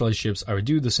 In past relationships, I would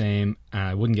do the same, and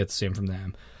I wouldn't get the same from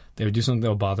them. They would do something that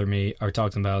would bother me. I would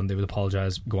talk to them about it, and they would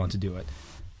apologize, go on to do it.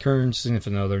 Current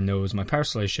significant other knows my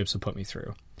past relationships have put me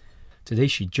through. Today,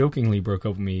 she jokingly broke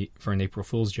up with me for an April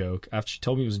Fool's joke. After she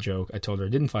told me it was a joke, I told her I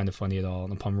didn't find it funny at all,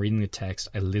 and upon reading the text,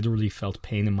 I literally felt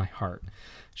pain in my heart.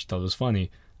 She thought it was funny.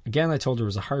 Again, I told her it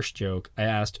was a harsh joke. I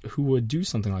asked who would do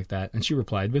something like that, and she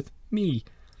replied with, me.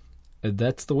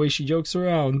 That's the way she jokes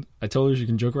around. I told her she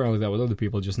can joke around like that with other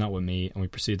people, just not with me, and we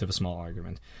proceeded to have a small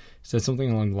argument. She said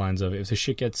something along the lines of, if the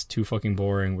shit gets too fucking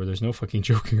boring where there's no fucking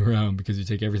joking around because you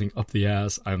take everything up the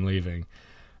ass, I'm leaving.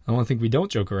 I don't think we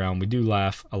don't joke around. We do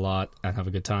laugh a lot and have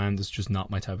a good time. This is just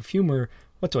not my type of humor.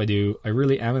 What do? I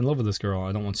really am in love with this girl.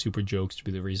 I don't want super jokes to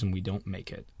be the reason we don't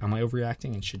make it. Am I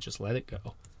overreacting and should just let it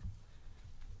go?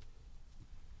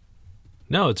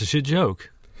 No, it's a shit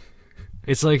joke.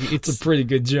 It's like It's a pretty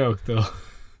good joke, though.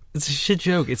 It's a shit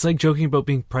joke. It's like joking about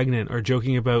being pregnant or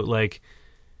joking about like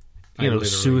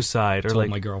suicide or told like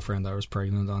my girlfriend I was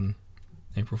pregnant on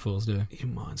April Fool's Day you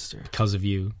monster. because of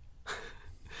you.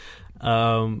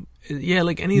 Yeah,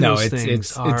 like any of those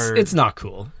things are. It's not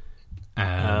cool.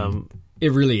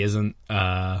 It really isn't.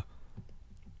 And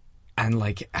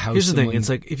like, how here's the thing: it's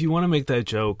like if you want to make that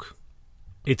joke,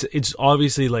 it's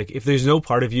obviously like if there's no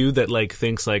part of you that like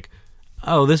thinks like,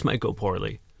 oh, this might go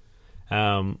poorly,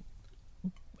 and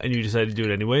you decide to do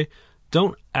it anyway.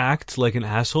 Don't act like an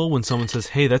asshole when someone says,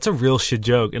 "Hey, that's a real shit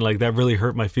joke," and like that really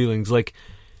hurt my feelings. Like,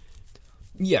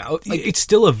 yeah, like, it's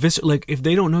still a like if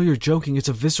they don't know you're joking, it's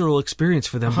a visceral experience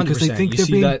for them because they 100%. think You they're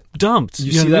see being that- dumped. you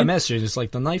know see what I that mean? message. It's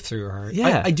like the knife through her heart.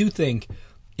 Yeah. I do think,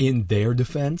 in their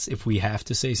defense, if we have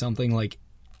to say something like,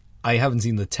 I haven't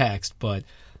seen the text, but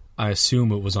I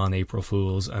assume it was on April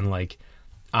Fool's, and like,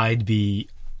 I'd be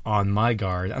on my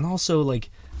guard, and also like,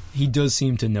 he does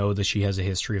seem to know that she has a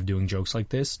history of doing jokes like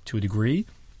this to a degree.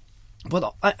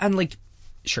 But and like,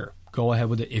 sure, go ahead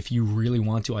with it if you really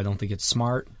want to. I don't think it's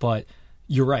smart, but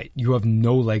you're right. You have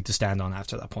no leg to stand on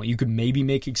after that point. You could maybe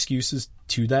make excuses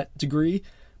to that degree,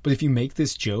 but if you make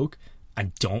this joke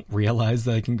and don't realize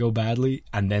that it can go badly,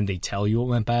 and then they tell you it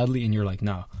went badly, and you're like,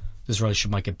 no, this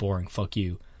relationship might get boring. Fuck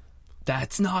you.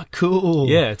 That's not cool.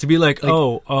 Yeah, to be like,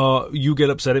 you get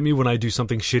upset at me when I do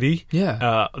something shitty.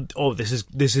 Yeah.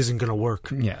 This isn't gonna work.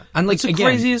 Yeah. And like, It's the again,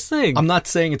 craziest thing. I'm not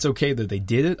saying it's okay that they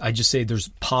did it. I just say there's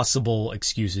possible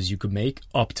excuses you could make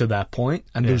up to that point,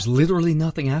 and there's literally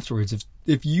nothing afterwards.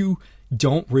 If you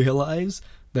don't realize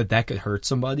that could hurt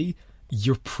somebody,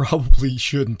 you probably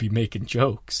shouldn't be making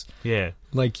jokes. Yeah.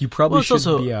 Like, you probably Well, it's should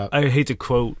also, be I hate to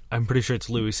quote, I'm pretty sure it's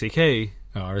Louis C.K.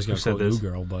 I was going to said quote New this?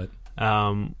 Girl, but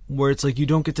Where it's like you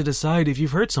don't get to decide if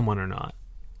you've hurt someone or not.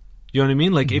 You know what I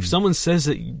mean? Like if someone says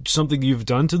that something you've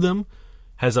done to them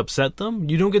has upset them,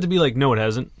 you don't get to be like, no, it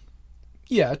hasn't.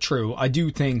 yeah, true. I do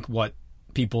think what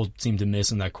people seem to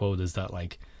miss in that quote is that,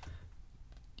 like,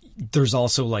 there's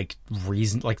also like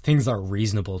things that are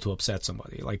reasonable to upset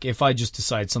somebody. Like, if I just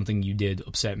decide something you did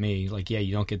upset me, like, yeah,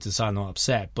 you don't get to decide I'm not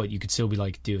upset, but you could still be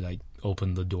like, dude, I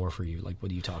opened the door for you. Like,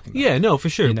 what are you talking about? Yeah, no, for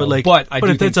sure. You know, but like, but I do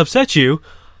if that's think- upset you,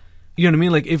 you know what I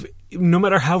mean? Like if no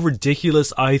matter how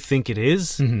ridiculous I think it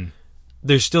is,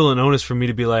 there's still an onus for me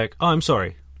to be like, oh, I'm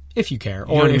sorry. If you care.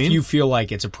 know Or what I if mean? you feel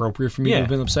like it's appropriate for me to Yeah. have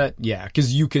been upset. Yeah,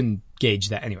 because you can gauge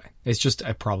that. Anyway, it's just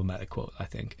a problematic quote, I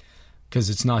think. Because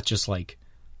it's not just like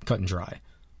cut and dry.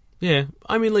 Yeah.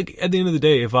 I mean, like, at the end of the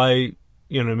day, if I, you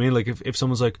know what I mean? Like, if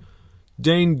someone's like,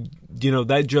 Dane, you know,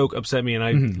 that joke upset me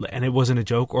and it wasn't a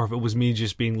joke, or if it was me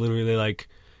just being literally like,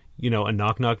 you know, a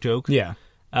knock-knock joke. Yeah.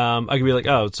 I could be like,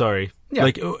 oh, sorry. Yeah.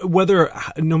 Like, whether,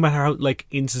 no matter how, like,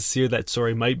 insincere that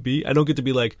sorry might be, I don't get to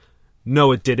be like,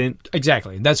 no, it didn't.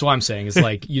 Exactly. That's what I'm saying. It's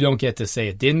like you don't get to say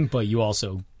it didn't, but you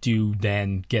also do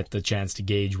then get the chance to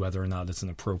gauge whether or not it's an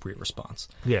appropriate response.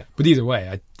 Yeah. But either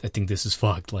way, I think this is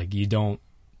fucked. Like, you don't...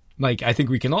 Like, I think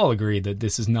we can all agree that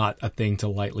this is not a thing to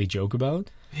lightly joke about.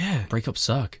 Yeah. Breakups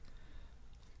suck.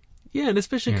 Yeah, and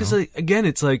especially You because, know? like, again,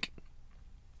 it's like,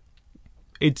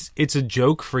 it's a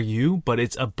joke for you, but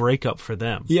it's a breakup for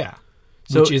them. Yeah.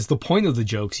 So- Which is the point of the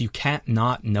jokes. You can't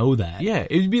not know that. Yeah,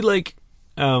 it'd be like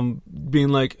being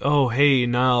like, oh, hey,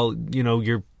 Niall, you know,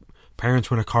 your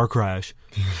parents were in a car crash.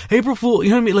 April Fool,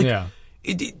 you know what I mean? Like, Yeah.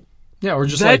 it, Yeah, or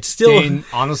just That's like, still- Dane,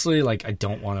 honestly, like, I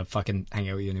don't want to fucking hang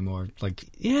out with you anymore. Like,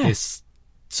 Yeah. this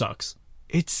sucks.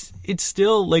 it's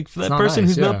still, like, for that not person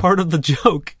nice, who's yeah. not part of the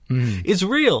joke, it's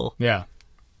real. Yeah.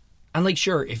 And, like,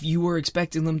 sure, if you were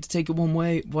expecting them to take it one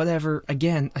way, whatever,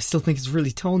 again, I still think it's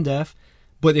really tone deaf.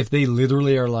 But if they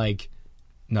literally are like,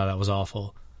 no, that was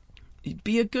awful,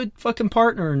 be a good fucking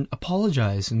partner and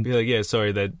apologize and Be like, yeah,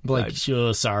 sorry, that, be like,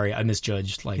 sure, sorry, I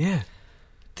misjudged. Like, yeah.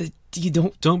 you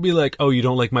don't. Don't be like, oh, you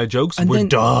don't like my jokes? And We're then,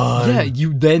 done. Yeah,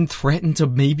 you then threaten to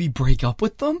maybe break up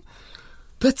with them?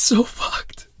 That's so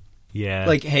fucked. Yeah.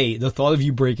 Like, hey, the thought of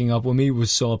you breaking up with me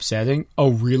was so upsetting.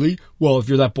 Oh, really? Well, if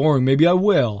you're that boring, maybe I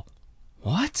will.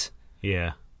 What?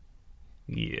 yeah.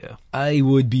 Yeah. I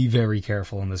would be very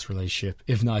careful in this relationship.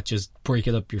 If not, just break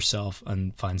it up yourself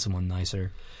and find someone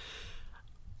nicer.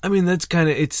 I mean, that's kind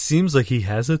of, it seems like he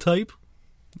has a type.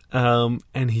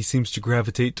 And he seems to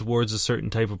gravitate towards a certain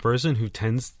type of person who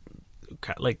tends,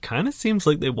 like, kind of seems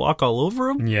like they walk all over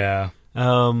him. Yeah.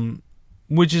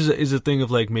 Which is a thing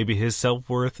of, like, maybe his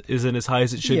self-worth isn't as high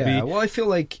as it should be. Well, I feel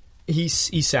like he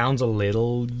sounds a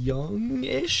little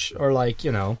youngish, or like,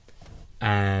 you know,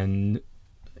 and,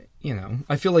 you know,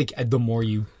 I feel like the more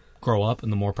you grow up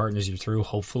and the more partners you're through,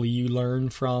 hopefully you learn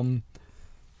from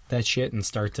that shit and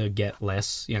start to get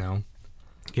less, you know.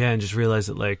 Yeah, and just realize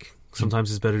that, like, sometimes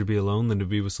it's better to be alone than to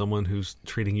be with someone who's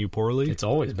treating you poorly. It's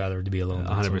always better to be alone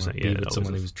than 100%, yeah, be it with always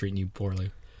someone is. who's treating you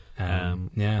poorly.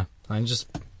 Um, Yeah, I'm just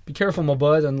be careful, my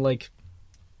bud, and like,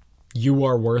 you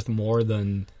are worth more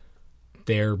than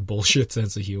their bullshit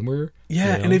sense of humor.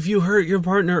 yeah, you know? and if you hurt your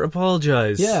partner,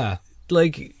 apologize. yeah,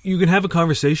 Like, you can have a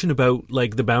conversation about,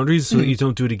 like, the boundaries so that you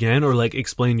don't do it again, or, like,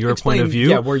 explain your point of view.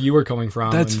 yeah, where you were coming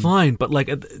from. That's and- fine, but, like,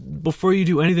 before you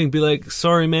do anything, be like,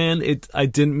 sorry, man, I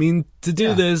didn't mean to do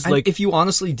Yeah. this. And Like, if you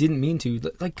honestly didn't mean to,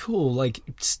 like, cool, like,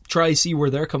 try to see where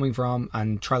they're coming from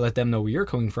and try to let them know where you're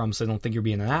coming from, so they don't think you're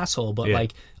being an asshole. But Yeah.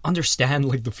 like, understand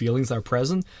like the feelings that are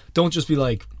present. Don't just be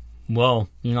like, well,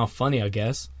 you're not funny, I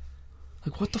guess.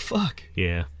 Like, what the fuck?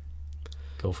 yeah.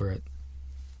 Go for it.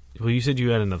 Well, you said you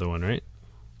had another one, right?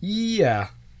 Yeah,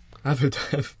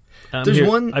 there's Here,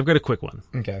 one. I've got a quick one.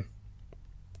 Okay.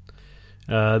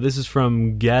 This is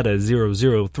from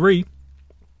Gata003.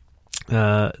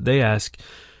 They ask,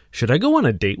 should I go on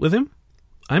a date with him?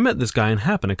 I met this guy in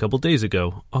Happen a couple days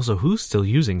ago. Also, who's still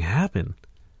using Happen?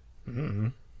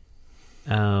 When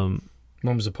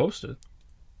was it posted?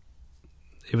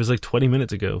 It was like 20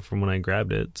 minutes ago from when I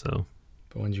grabbed it, so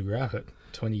But when did you grab it?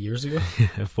 20 years ago?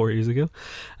 4 years ago.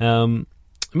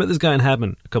 I met this guy in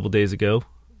Happen a couple days ago.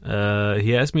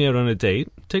 He asked me out on a date,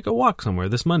 take a walk somewhere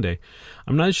this Monday.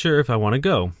 I'm not sure if I want to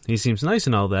go. He seems nice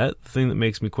and all that. The thing that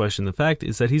makes me question the fact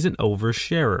is that he's an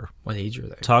oversharer. What age are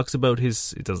they? Talks about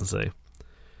his, it doesn't say.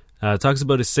 Talks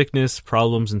about his sickness,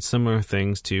 problems, and similar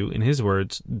things to, in his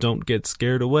words, don't get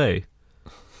scared away.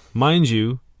 Mind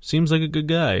you, seems like a good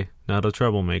guy, not a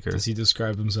troublemaker. Does he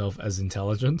describe himself as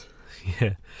intelligent?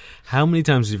 Yeah. How many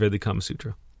times have you read the Kama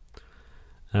Sutra?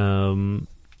 Any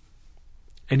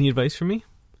advice for me?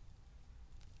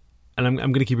 And I'm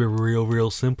going to keep it real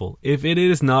simple. If it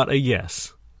is not a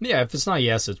yes, Yeah, if it's not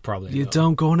yes, it's probably you no.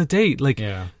 don't go on a date. Like,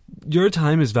 Yeah. your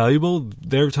time is valuable.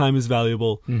 Their time is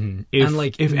valuable. Mm-hmm. If, And,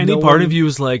 like, if any no part one- of you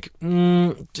is like,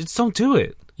 just don't do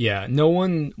it. Yeah, no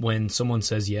one, when someone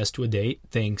says yes to a date,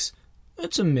 thinks,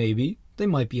 it's a maybe. They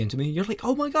might be into me. You're like,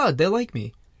 oh my god, they like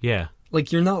me. Yeah.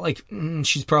 Like, you're not like,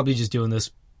 she's probably just doing this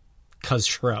 'cause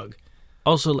shrug.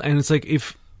 Also, and it's like,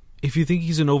 if you think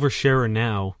he's an oversharer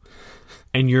now,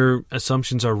 and your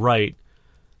assumptions are right,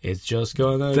 It's just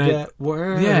gonna Then- get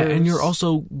worse. yeah, and you're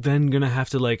also then gonna have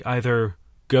to, like, either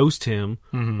ghost him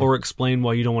or explain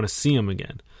why you don't want to see him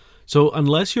again. So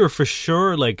unless you're for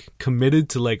sure like committed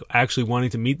to like actually wanting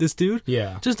to meet this dude,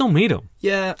 Yeah. just don't meet him.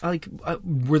 Yeah, like,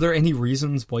 were there any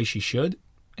reasons why she should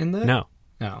in that? No.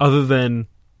 No. Other than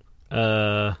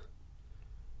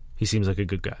he seems like a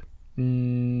good guy.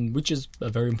 Which is a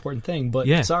very important thing, but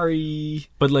Yeah. sorry.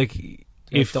 But like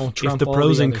if don't trump the all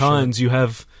pros the and other cons you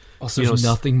have Also, you know, there's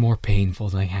nothing more painful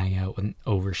than hang out with an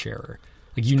oversharer.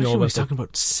 Like, you know especially when about he's talking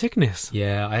about sickness.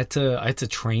 Yeah, I had to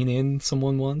train in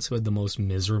someone once who had the most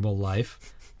miserable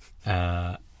life.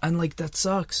 And like, that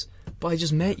sucks. But I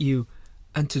just met you,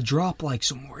 and to drop like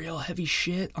some real heavy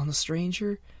shit on a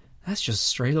stranger, that's just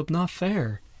straight up not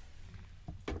fair.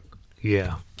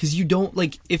 Yeah. Because you don't,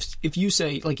 like, if you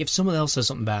say, like, if someone else says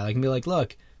something bad, I can be like,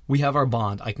 look, we have our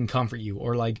bond, I can comfort you.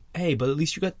 Or like, hey, but at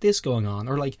least you got this going on.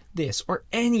 Or like this, or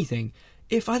anything.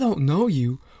 If I don't know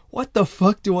you, what the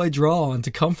fuck do I draw on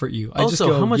to comfort you? I Also, just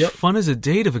go, how much yep. fun is a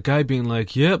date of a guy being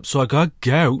like, "Yep, so I got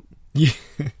gout." Yeah.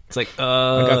 It's like,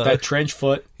 I got that trench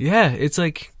foot. Yeah, it's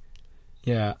like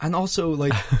Yeah, and also,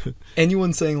 like,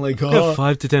 anyone saying, like, I got oh,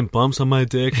 5 to 10 bumps on my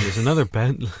dick. And there's another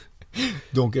band.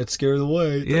 don't get scared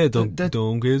away. Yeah, don't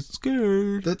get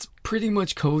scared. That's pretty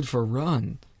much code for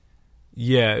run.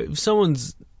 Yeah, if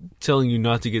someone's telling you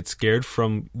not to get scared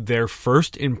from their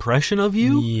first impression of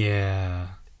you, Yeah.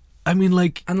 I mean,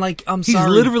 like, And, like, I'm he's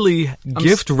sorry. literally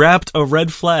gift wrapped a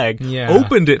red flag, Yeah.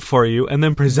 opened it for you, and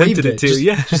then presented Waved it to you. just,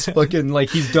 Yeah. Just fucking,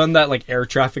 like, he's done that, like, air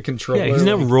traffic controller. Yeah, he's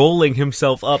not like, rolling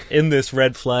himself up in this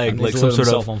red flag and like he's some lit sort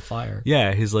himself of on fire.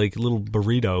 yeah, his like little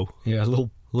burrito, Yeah, a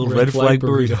little red flag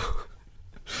burrito.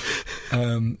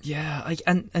 Yeah, like,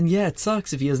 and yeah, it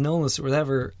sucks if he has an illness or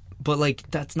whatever, but like,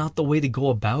 that's not the way to go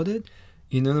about it.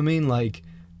 You know what I mean? Like,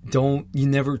 you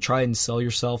never try and sell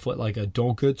yourself with like a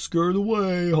 "don't get scared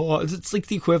away." It's like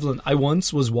the equivalent. I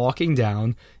once was walking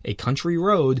down a country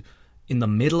road in the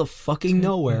middle of fucking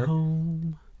nowhere.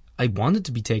 Home. I wanted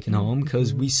to be taken home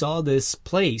because we saw this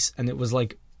place and it was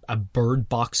like a bird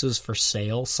boxes for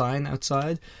sale sign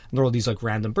outside. And there were all these like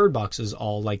random bird boxes,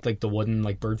 all like the wooden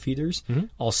like bird feeders,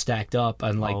 all stacked up,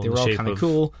 and like All they in were the all shape kind of of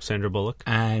cool. Sandra Bullock.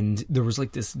 And there was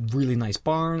like this really nice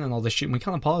barn and all this shit. And we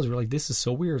kind of paused. We were like, this is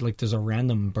so weird. Like, there's a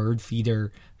random bird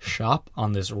feeder shop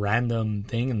on this random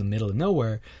thing in the middle of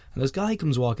nowhere. And this guy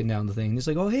comes walking down the thing. And he's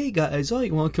like, oh, hey, guys,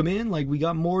 you want to come in? Like, we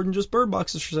got more than just bird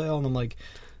boxes for sale. And I'm like,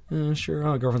 sure.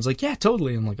 My girlfriend's like, yeah,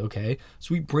 totally. I'm like, okay.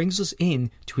 So he brings us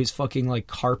in to his fucking, like,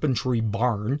 carpentry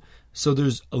barn. So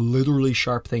there's literally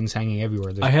sharp things hanging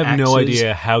everywhere. There's I have no axes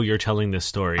idea how you're telling this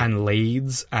story. and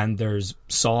lathes, and there's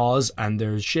saws, and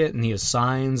there's shit, and he has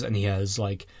signs, and he has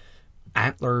like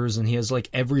antlers, and he has like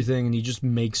everything, and he just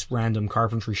makes random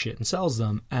carpentry shit and sells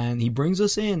them. And he brings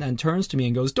us in and turns to me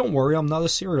and goes, "Don't worry, I'm not a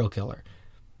serial killer."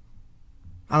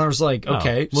 And I was like, Oh,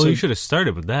 okay, well, so, you should have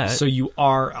started with that. so you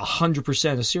are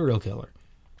 100% a serial killer.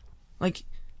 Like,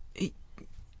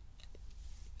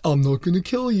 I'm not gonna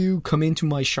kill you. Come into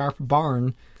my sharp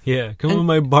barn. yeah, come in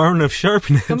my barn of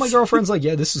sharpness. And my girlfriend's like,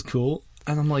 yeah, this is cool.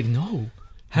 And I'm like, no.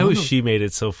 How No, has no. she made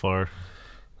it so far?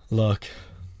 Look.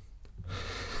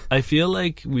 I feel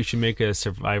like we should make a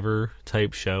Survivor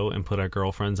type show and put our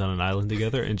girlfriends on an island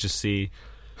together and just see.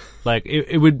 Like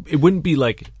it wouldn't be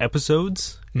like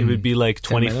episodes. It would be like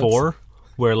 10 minutes. 24,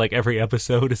 where like every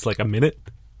episode is like a minute.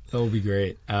 That would be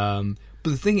great. But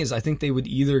the thing is, I think they would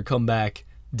either come back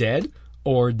dead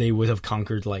or they would have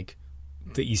conquered, like,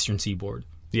 the eastern seaboard.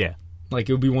 Yeah, Like,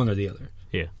 it would be one or the other.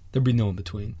 yeah, There'd be no in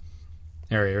between.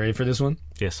 All right, ready for this one?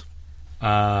 yes.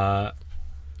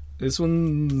 This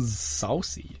one's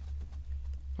saucy.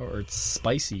 Or it's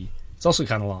spicy. It's also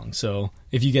kind of long, so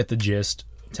if you get the gist,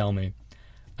 tell me.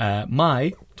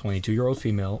 My 22-year-old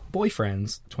female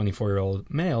boyfriend's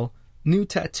 24-year-old male new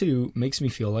tattoo makes me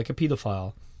feel like a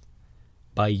pedophile.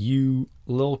 By you,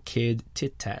 lil kid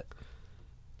tit tat.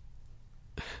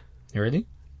 You ready?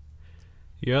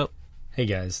 Yep. Hey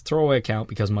guys, throwaway account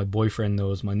because my boyfriend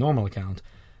knows my normal account.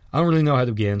 I don't really know how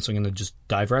to begin, so I'm going to just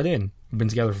dive right in. We've been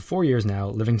together for 4 years now,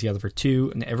 living together for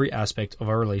 2, and every aspect of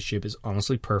our relationship is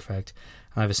honestly perfect,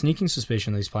 and I have a sneaking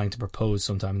suspicion that he's planning to propose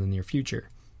sometime in the near future.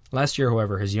 Last year,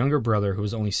 however, his younger brother, who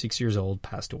was only 6 years old,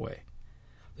 passed away.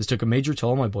 This took a major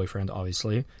toll on my boyfriend,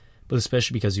 obviously, but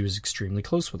especially because he was extremely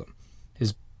close with him.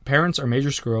 His parents are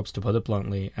major screw-ups, to put it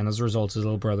bluntly, and as a result, his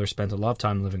little brother spent a lot of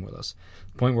time living with us,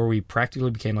 to the point where we practically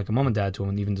became like a mom and dad to him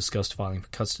and even discussed filing for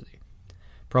custody.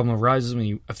 Problem arises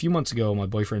when a few months ago, my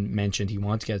boyfriend mentioned he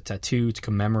wanted to get a tattoo to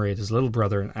commemorate his little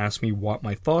brother and asked me what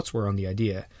my thoughts were on the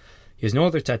idea. He has no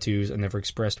other tattoos and never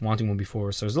expressed wanting one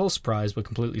before, so I was a little surprised but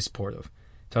completely supportive.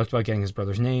 Talked about getting his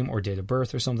brother's name or date of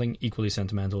birth or something equally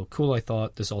sentimental. Cool, I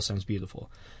thought. This all sounds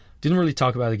beautiful. Didn't really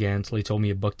talk about it again until he told me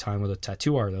he booked time with a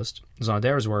tattoo artist.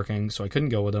 Zonadair was working, so I couldn't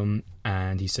go with him,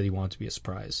 and he said he wanted to be a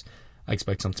surprise. I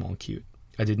expect something all cute.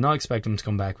 I did not expect him to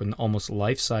come back with an almost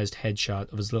life-sized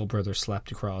headshot of his little brother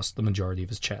slapped across the majority of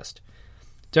his chest.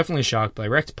 Definitely shocked, but I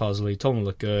wrecked it positively, told him it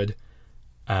looked good.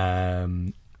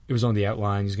 It was on the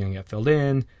outline, he's going to get filled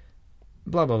in,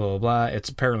 blah, blah, blah, blah, blah. It's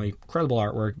apparently incredible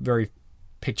artwork, very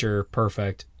picture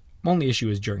perfect. My only issue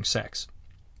is during sex.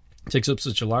 It takes up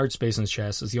such a large space in his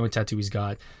chest. It's the only tattoo he's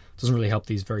got. Doesn't really help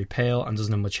that he's very pale and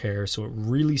doesn't have much hair, so it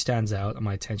really stands out and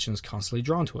my attention is constantly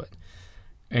drawn to it.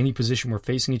 Any position we're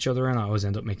facing each other in, I always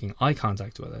end up making eye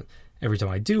contact with it. Every time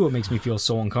I do, it makes me feel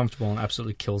so uncomfortable and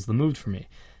absolutely kills the mood for me.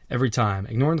 Every time.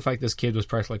 Ignoring the fact this kid was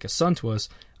practically like a son to us,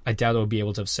 I doubt I would be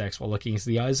able to have sex while looking into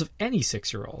the eyes of any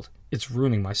 6-year-old. It's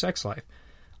ruining my sex life.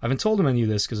 I haven't told him any of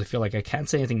this because I feel like I can't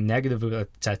say anything negative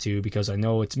about the tattoo because I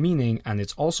know its meaning and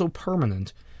it's also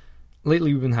permanent.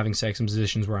 Lately, we've been having sex in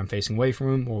positions where I'm facing away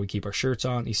from him, where we keep our shirts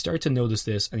on. He started to notice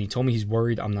this, and he told me he's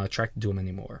worried I'm not attracted to him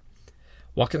anymore.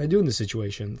 What can I do in this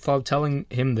situation? The thought of telling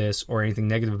him this or anything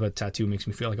negative about the tattoo makes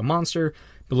me feel like a monster,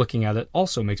 but looking at it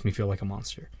also makes me feel like a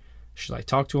monster. Should I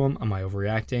talk to him? Am I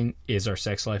overreacting? Is our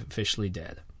sex life officially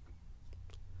dead?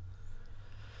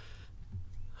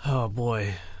 Oh,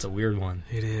 boy. It's a weird one.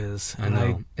 It is. I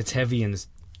know. It's heavy and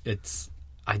it's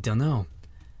I don't know.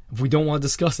 If we don't want to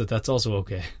discuss it, that's also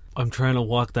okay. I'm trying to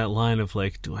walk that line of,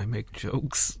 like, do I make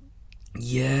jokes?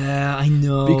 Yeah, I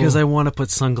know. Because I want to put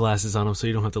sunglasses on him so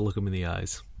you don't have to look him in the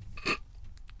eyes.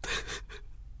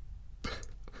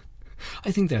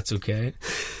 I think that's okay.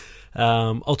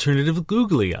 Alternative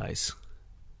googly eyes.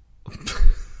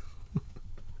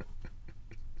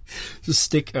 Just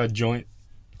stick a joint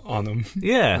on him.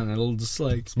 Yeah. And it'll just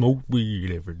like... Smoke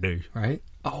weed every day. Right?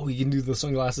 Oh, you can do the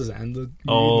sunglasses and the...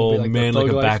 Oh, like man,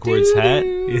 like a backwards hat.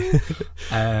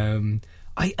 And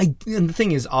the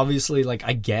thing is, obviously, like,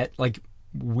 I get, like,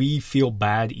 we feel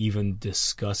bad even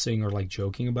discussing or, like,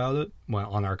 joking about it. Well,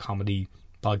 on our comedy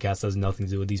podcast, has nothing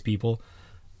to do with these people.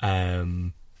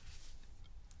 I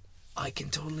can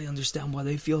totally understand why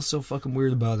they feel so fucking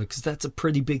weird about it, because that's a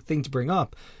pretty big thing to bring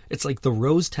up. It's like the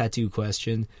rose tattoo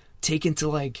question taken to,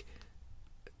 like,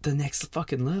 the next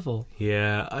fucking level.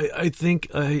 Yeah, I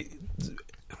think he...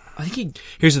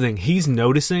 Here's the thing. He's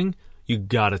noticing. You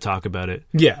gotta talk about it.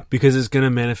 Yeah. Because it's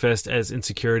gonna manifest as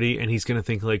insecurity, and he's gonna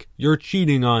think, like, you're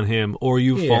cheating on him, or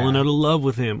you've fallen out of love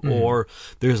with him, or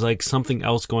there's, like, something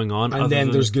else going on. And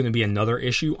then there's gonna be another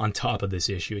issue on top of this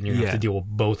issue, and you're gonna have to deal with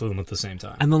both of them at the same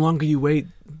time. And the longer you wait,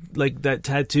 like, that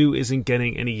tattoo isn't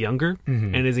getting any younger,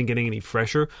 and isn't getting any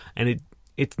fresher, and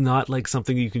it's not, like,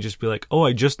 something you can just be like, oh,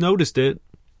 I just noticed it.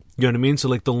 You know what I mean? So,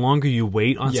 like, the longer you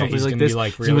wait on something like this,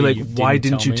 like, he's going to be like, why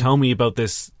didn't you tell me about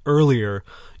this earlier?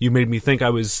 You made me think I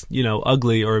was,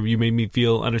 ugly, or you made me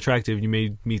feel unattractive. You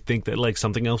made me think that, like,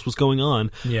 something else was going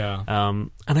on. Yeah.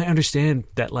 And I understand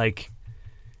that, like,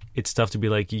 it's tough to be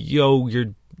like, yo, your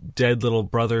dead little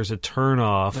brother's a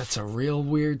turnoff. That's a real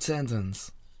weird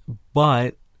sentence.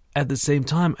 But at the same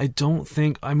time, I don't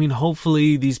think,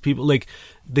 hopefully these people, like,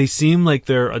 they seem like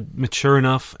they're mature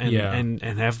enough and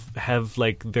have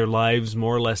like their lives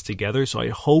more or less together. So I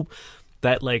hope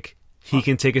that, like, he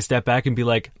can take a step back and be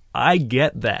like, I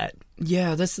get that.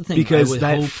 Yeah, that's the thing. Because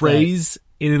that phrase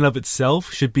in and of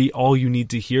itself should be all you need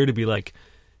to hear to be like,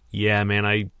 yeah, man,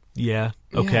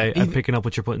 okay, I'm picking up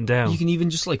what you're putting down. You can even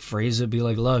just, like, phrase it, be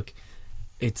like, look,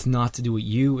 it's not to do with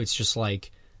you. It's just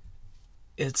like,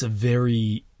 it's a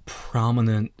very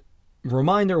prominent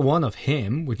reminder, one, of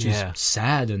him, which is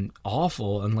sad and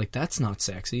awful, and, like, that's not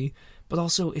sexy, but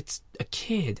also it's a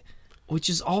kid, which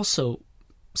is also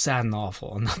sad and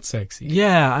awful and not sexy.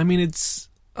 Yeah, it's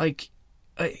like,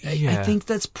 I think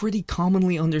that's pretty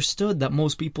commonly understood, that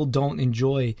most people don't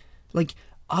enjoy. Like,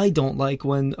 I don't like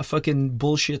when a fucking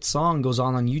bullshit song goes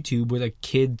on YouTube with a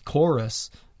kid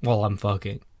chorus while I'm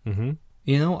fucking.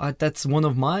 That's one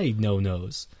of my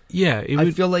no-nos. Yeah,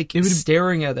 I feel like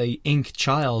staring at a ink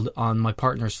child on my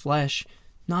partner's flesh,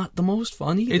 not the most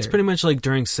fun either. It's pretty much like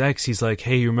during sex, he's like,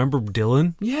 hey, you remember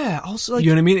Dylan? Yeah, also, like... You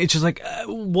know what I mean? It's just like,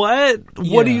 what?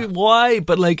 What do you... Why?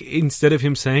 But, like, instead of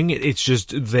him saying it, it's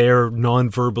just there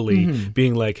non-verbally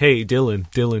being like, hey,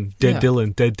 Dylan, dead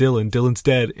Dylan, Dylan's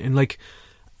dead. And, like,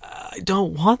 I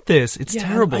don't want this. It's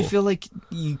terrible. I feel like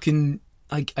you can...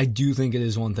 I do think it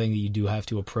is one thing that you do have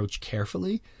to approach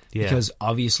carefully. Yeah. Because,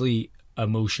 obviously,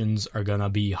 emotions are going to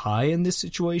be high in this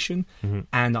situation.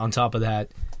 And on top of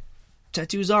that,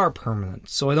 tattoos are permanent.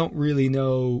 So I don't really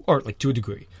know... Or, like, to a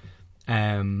degree. Or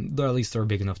at least they're a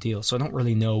big enough deal. So I don't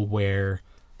really know where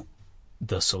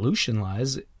the solution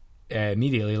lies.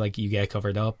 immediately, like, you get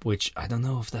covered up, which I don't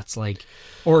know if that's like,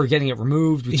 or getting it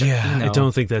removed. Which I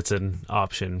don't think that's an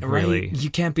option, right? really. You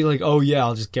can't be like, oh yeah,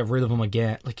 I'll just get rid of them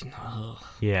again. Like, no.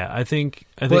 Yeah, I think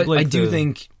But like I do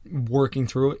think working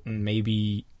through it and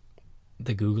maybe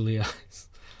the googly eyes.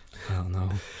 I don't know.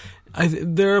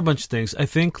 There are a bunch of things. I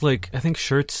think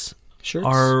shirts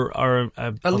are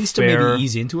at least to maybe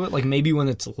ease into it. Like maybe when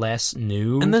it's less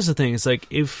new. And that's the thing. It's like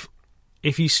if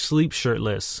you sleep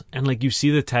shirtless and like you see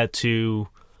the tattoo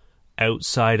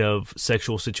outside of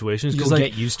sexual situations, you'll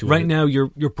like, get used to it. Right now, you're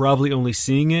probably only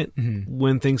seeing it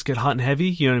when things get hot and heavy.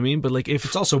 You know what I mean? But like if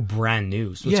it's also brand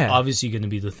new, so it's obviously going to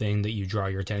be the thing that you draw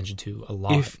your attention to a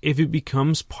lot. If it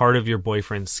becomes part of your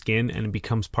boyfriend's skin and it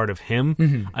becomes part of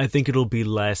him, I think it'll be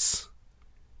less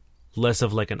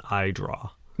of like an eye draw.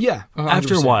 Yeah, 100%.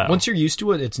 After a while, once you're used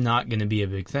to it, it's not going to be a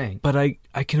big thing. But I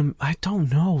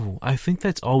don't know. I think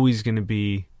that's always going to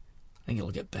be. I think it'll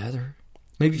get better.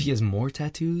 Maybe if he has more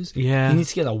tattoos, he needs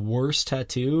to get a worse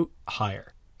tattoo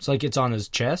higher. So like it's on his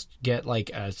chest, get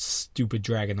like a stupid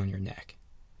dragon on your neck.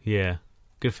 Yeah,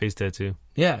 good face tattoo.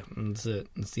 Yeah, that's it.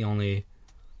 It's the only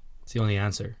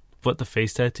answer. But the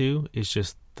face tattoo is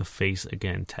just the face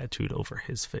again tattooed over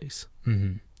his face,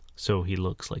 so he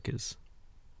looks like his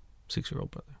 6-year-old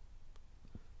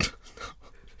brother.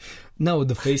 No,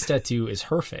 the face tattoo is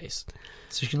her face,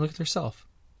 so she can look at herself.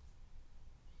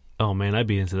 Oh man, I'd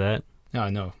be into that. No,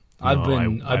 no. I've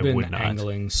been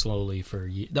angling slowly for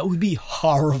years. That would be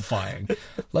horrifying.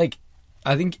 Like,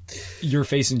 I think your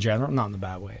face in general, not in a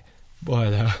bad way, but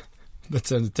that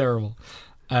sounds terrible.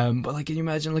 But like, can you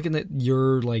imagine looking at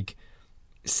your like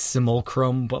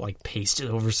simulacrum, but like pasted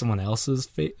over someone else's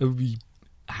face? It would be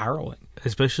harrowing.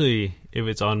 Especially if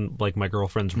it's on like my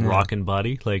girlfriend's rockin'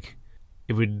 body. Like,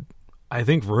 it would, I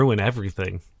think, ruin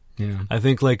everything. Yeah. I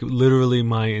think like literally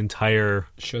my entire...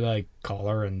 Should I call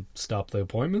her and stop the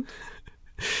appointment?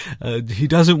 He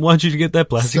doesn't want you to get that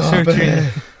plastic surgery.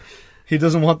 He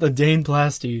doesn't want the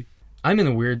Daneplasty. I'm in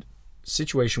a weird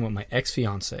situation with my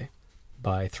ex-fiance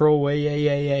by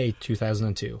Throwaway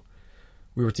 2002.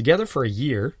 We were together for a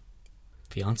year.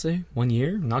 Fiance? 1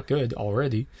 year? Not good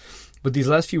already. But these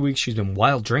last few weeks she's been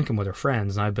wild drinking with her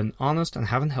friends, and I've been honest and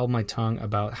haven't held my tongue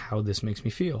about how this makes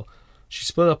me feel. She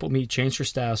split up with me, changed her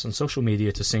status on social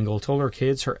media to single, told her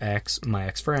kids, her ex, my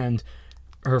ex-friend,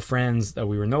 her friends that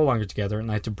we were no longer together,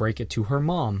 and I had to break it to her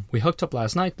mom. We hooked up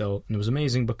last night, though, and it was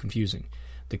amazing but confusing.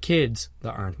 The kids,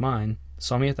 that aren't mine,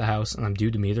 saw me at the house, and I'm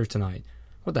due to meet her tonight.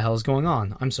 What the hell is going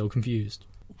on? I'm so confused.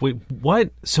 Wait,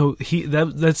 what? So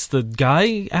that's the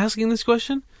guy asking this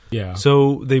question? Yeah.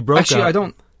 So they broke up. Actually, I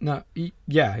don't... No,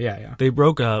 yeah. They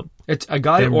broke up. It's a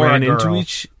guy or a girl.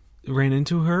 Ran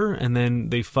into her, and then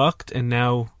they fucked, and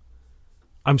now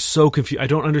I'm so confused. I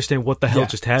don't understand what the hell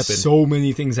just happened. So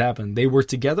many things happened. They were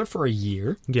together for a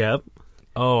year. Yep.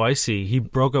 Oh, I see. He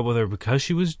broke up with her because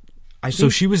she was... So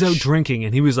she was out drinking,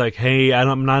 and he was like, hey,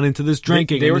 I'm not into this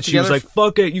drinking. They and she was like,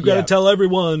 fuck it, you gotta tell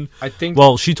everyone. I think...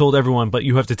 Well, she told everyone, but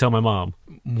you have to tell my mom.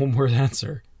 One word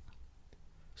answer.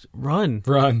 Run.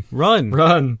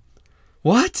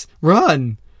 What?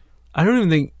 Run. I don't even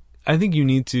think... I think you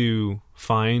need to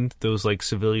find those like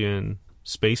civilian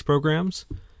space programs,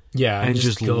 and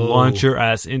just launch your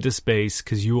ass into space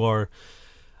because you are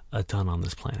a ton on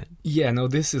this planet. Yeah, no,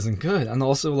 this isn't good. And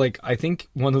also, like, I think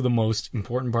one of the most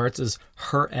important parts is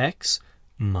her ex,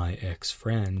 my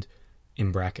ex-friend,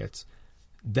 in brackets.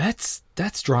 That's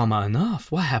drama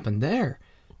enough. What happened there?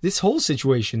 This whole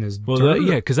situation is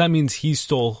because that means he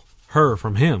stole her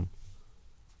from him.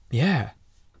 Yeah.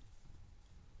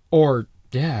 Or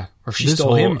she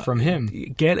stole him from him.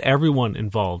 Get everyone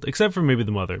involved, except for maybe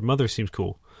the mother. Mother seems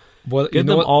cool. Well, get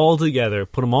them all together,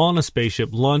 put them all on a spaceship,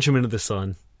 launch them into the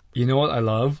sun. You know what I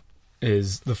love?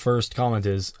 Is the first comment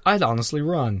is, I'd honestly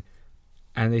run.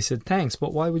 And they said, thanks,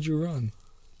 but why would you run?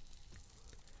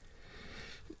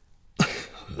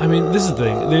 I mean, this is the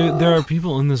thing. There are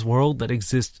people in this world that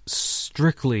exist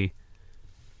strictly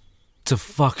to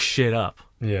fuck shit up.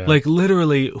 Yeah. Like,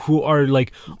 literally, who are,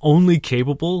 like, only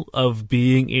capable of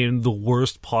being in the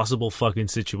worst possible fucking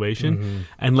situation. Mm-hmm.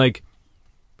 And, like,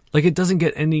 it doesn't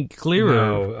get any clearer.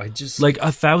 No, I just... Like,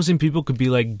 1,000 people could be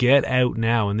like, get out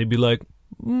now. And they'd be like,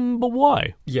 but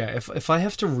why? Yeah, if I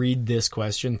have to read this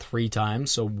question 3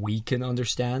 times so we can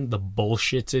understand the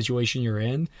bullshit situation you're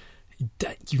in,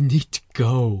 that you need to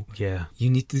go. Yeah.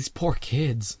 You need these poor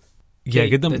kids. Yeah,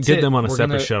 get them on a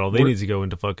separate shuttle. They need to go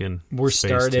into fucking We're space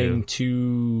starting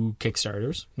too. 2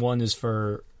 Kickstarters. One is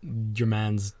for your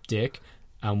man's dick,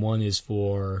 and one is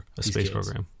for a space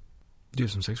program. Do you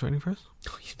have some sex writing for us?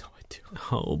 Oh, you know I do.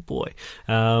 Oh, boy.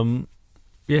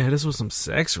 Yeah, hit us with some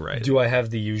sex writing. Do I have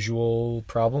the usual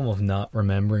problem of not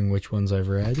remembering which ones I've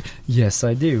read? Yes,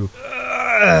 I do.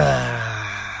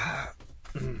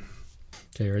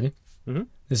 Okay, ready? Mm-hmm.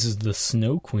 This is The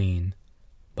Snow Queen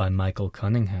by Michael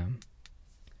Cunningham.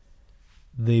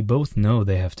 They both know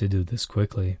they have to do this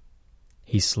quickly.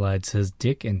 He slides his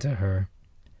dick into her.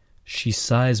 She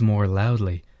sighs more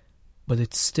loudly, but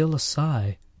it's still a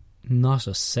sigh, not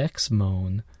a sex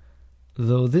moan,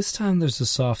 though this time there's a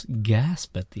soft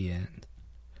gasp at the end.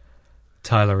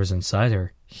 Tyler is inside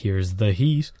her, hears the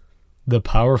heat, the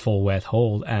powerful wet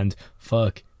hold, and,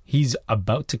 fuck, he's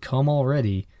about to come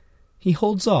already. He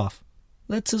holds off,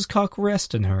 lets his cock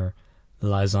rest in her,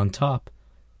 lies on top,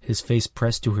 his face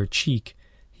pressed to her cheek.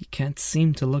 He can't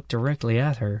seem to look directly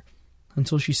at her,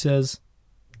 until she says,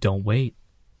 "Don't wait."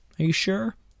 "Are you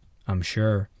sure?" "I'm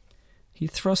sure." He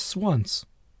thrusts once,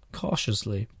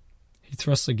 cautiously. He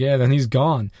thrusts again, and he's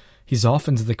gone. He's off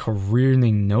into the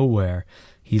careering nowhere.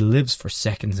 He lives for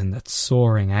seconds in that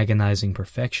soaring, agonizing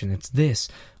perfection. It's this,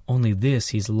 only this.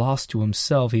 He's lost to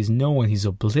himself. He's no one. He's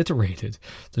obliterated.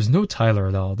 There's no Tyler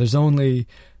at all. There's only... ...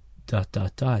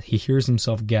 He hears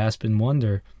himself gasp in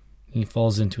wonder. He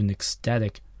falls into an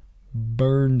ecstatic,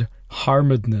 burned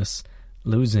harmedness,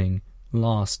 losing,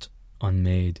 lost,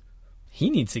 unmade. He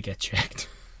needs to get checked.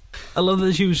 I love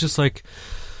that she was just like,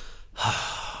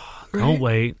 don't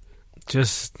wait.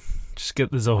 Just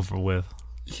get this over with.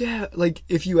 Yeah, like,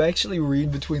 if you actually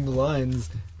read between the lines,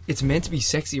 it's meant to be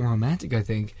sexy and romantic, I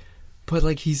think. But,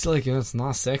 like, he's like, it's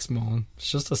not sex moan.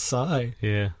 It's just a sigh.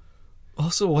 Yeah.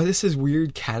 Also, what is his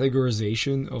weird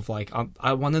categorization of, like,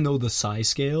 I want to know the sigh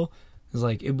scale. It's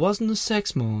like, it wasn't a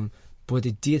sex moan, but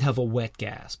it did have a wet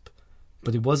gasp.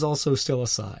 But it was also still a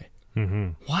sigh. Mm-hmm.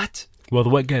 What? Well, the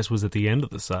wet gasp was at the end of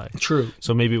the sigh. True.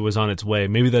 So maybe it was on its way.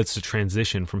 Maybe that's the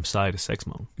transition from sigh to sex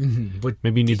moan. Mm-hmm. But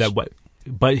maybe you need that wet.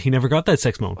 But he never got that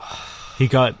sex moan. He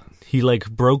like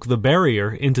broke the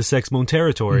barrier into sex moan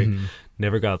territory. Mm-hmm.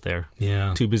 Never got there.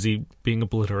 Yeah. Too busy being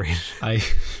obliterated.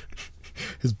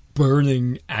 His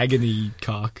burning agony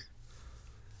cock.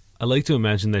 I like to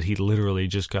imagine that he literally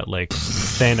just got like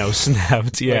Thanos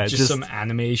snapped. Yeah, like just some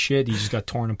anime shit. He just got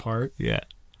torn apart. Yeah.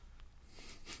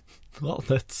 Well,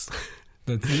 that's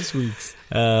this week's.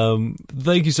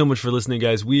 Thank you so much for listening,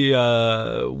 guys. We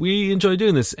enjoy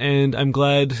doing this, and I'm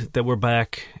glad that we're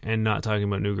back and not talking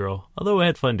about New Girl. Although I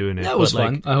had fun doing it. That was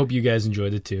fun. I hope you guys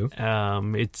enjoyed it too.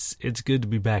 It's good to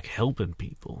be back helping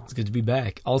people. It's good to be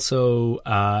back. Also,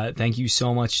 thank you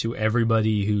so much to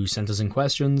everybody who sent us in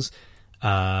questions.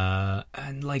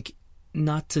 And like,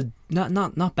 not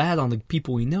bad on the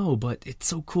people we know, but it's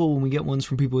so cool when we get ones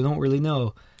from people we don't really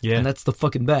know. Yeah. And that's the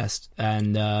fucking best.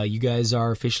 And you guys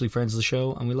are officially friends of the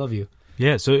show, and we love you.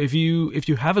 Yeah, so if you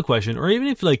have a question, or even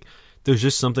if like there's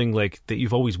just something like that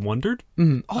you've always wondered.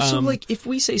 Mm-hmm. Also, like, if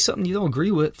we say something you don't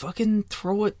agree with, fucking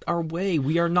throw it our way.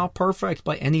 We are not perfect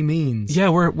by any means. Yeah,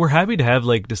 we're happy to have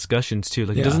like discussions too.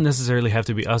 Like, it doesn't necessarily have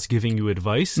to be us giving you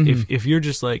advice. Mm-hmm. If you're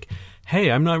just like,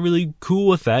 hey, I'm not really cool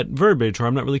with that verbiage, or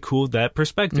I'm not really cool with that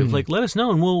perspective, mm-hmm. like, let us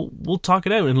know and we'll talk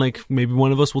it out, and like maybe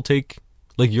one of us will take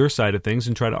like your side of things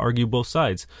and try to argue both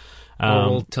sides.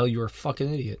 Or we'll tell you're a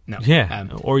fucking idiot. No. Yeah.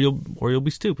 Or you'll be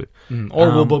stupid.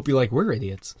 Or we'll both be like, we're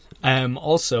idiots.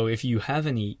 Also, if you have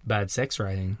any bad sex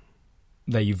writing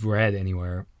that you've read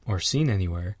anywhere or seen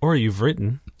anywhere, or you've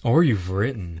written,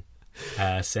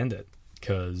 send it,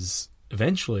 because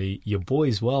eventually your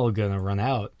boy's gonna run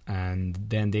out, and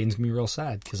then Dane's gonna be real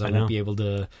sad because I won't be able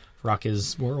to rock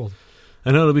his world.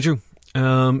 I know, it'll be true.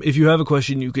 If you have a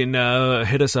question, you can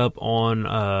hit us up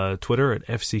on Twitter at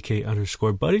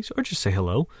FCK_buddies, or just say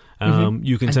hello.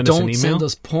 You can send us an email. Don't send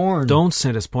us porn. Don't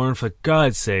send us porn, for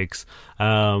God's sakes.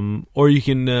 Or you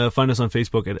can find us on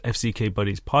Facebook at FCK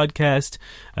Buddies Podcast.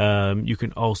 You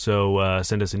can also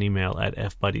send us an email at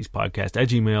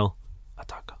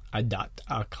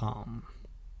fbuddiespodcast@gmail.com.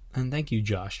 And thank you,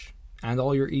 Josh, and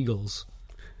all your eagles,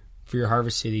 for your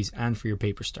Harvest Cities and for your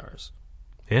paper stars.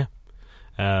 Yeah.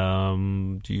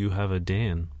 Do you have a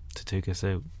Dan to take us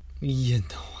out? You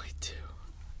know I do.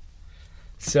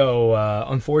 So,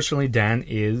 unfortunately, Dan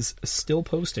is still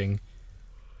posting.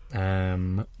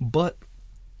 But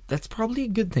that's probably a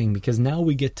good thing, because now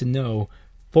we get to know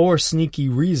 4 sneaky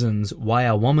reasons why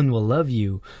a woman will love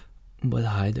you, but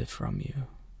hide it from you.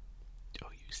 Oh,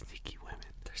 you sneaky women.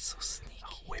 They're so sneaky.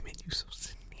 Oh, women, you so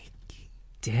sneaky.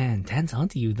 Dan's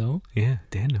onto you, though. Yeah,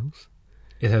 Dan knows.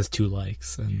 It has 2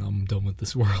 likes, and I'm done with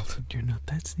this world. You're not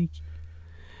that sneaky.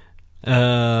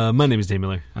 My name is Dave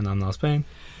Miller. And I'm Niles Payne.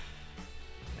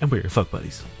 And we're your fuck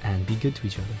buddies. And be good to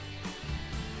each other.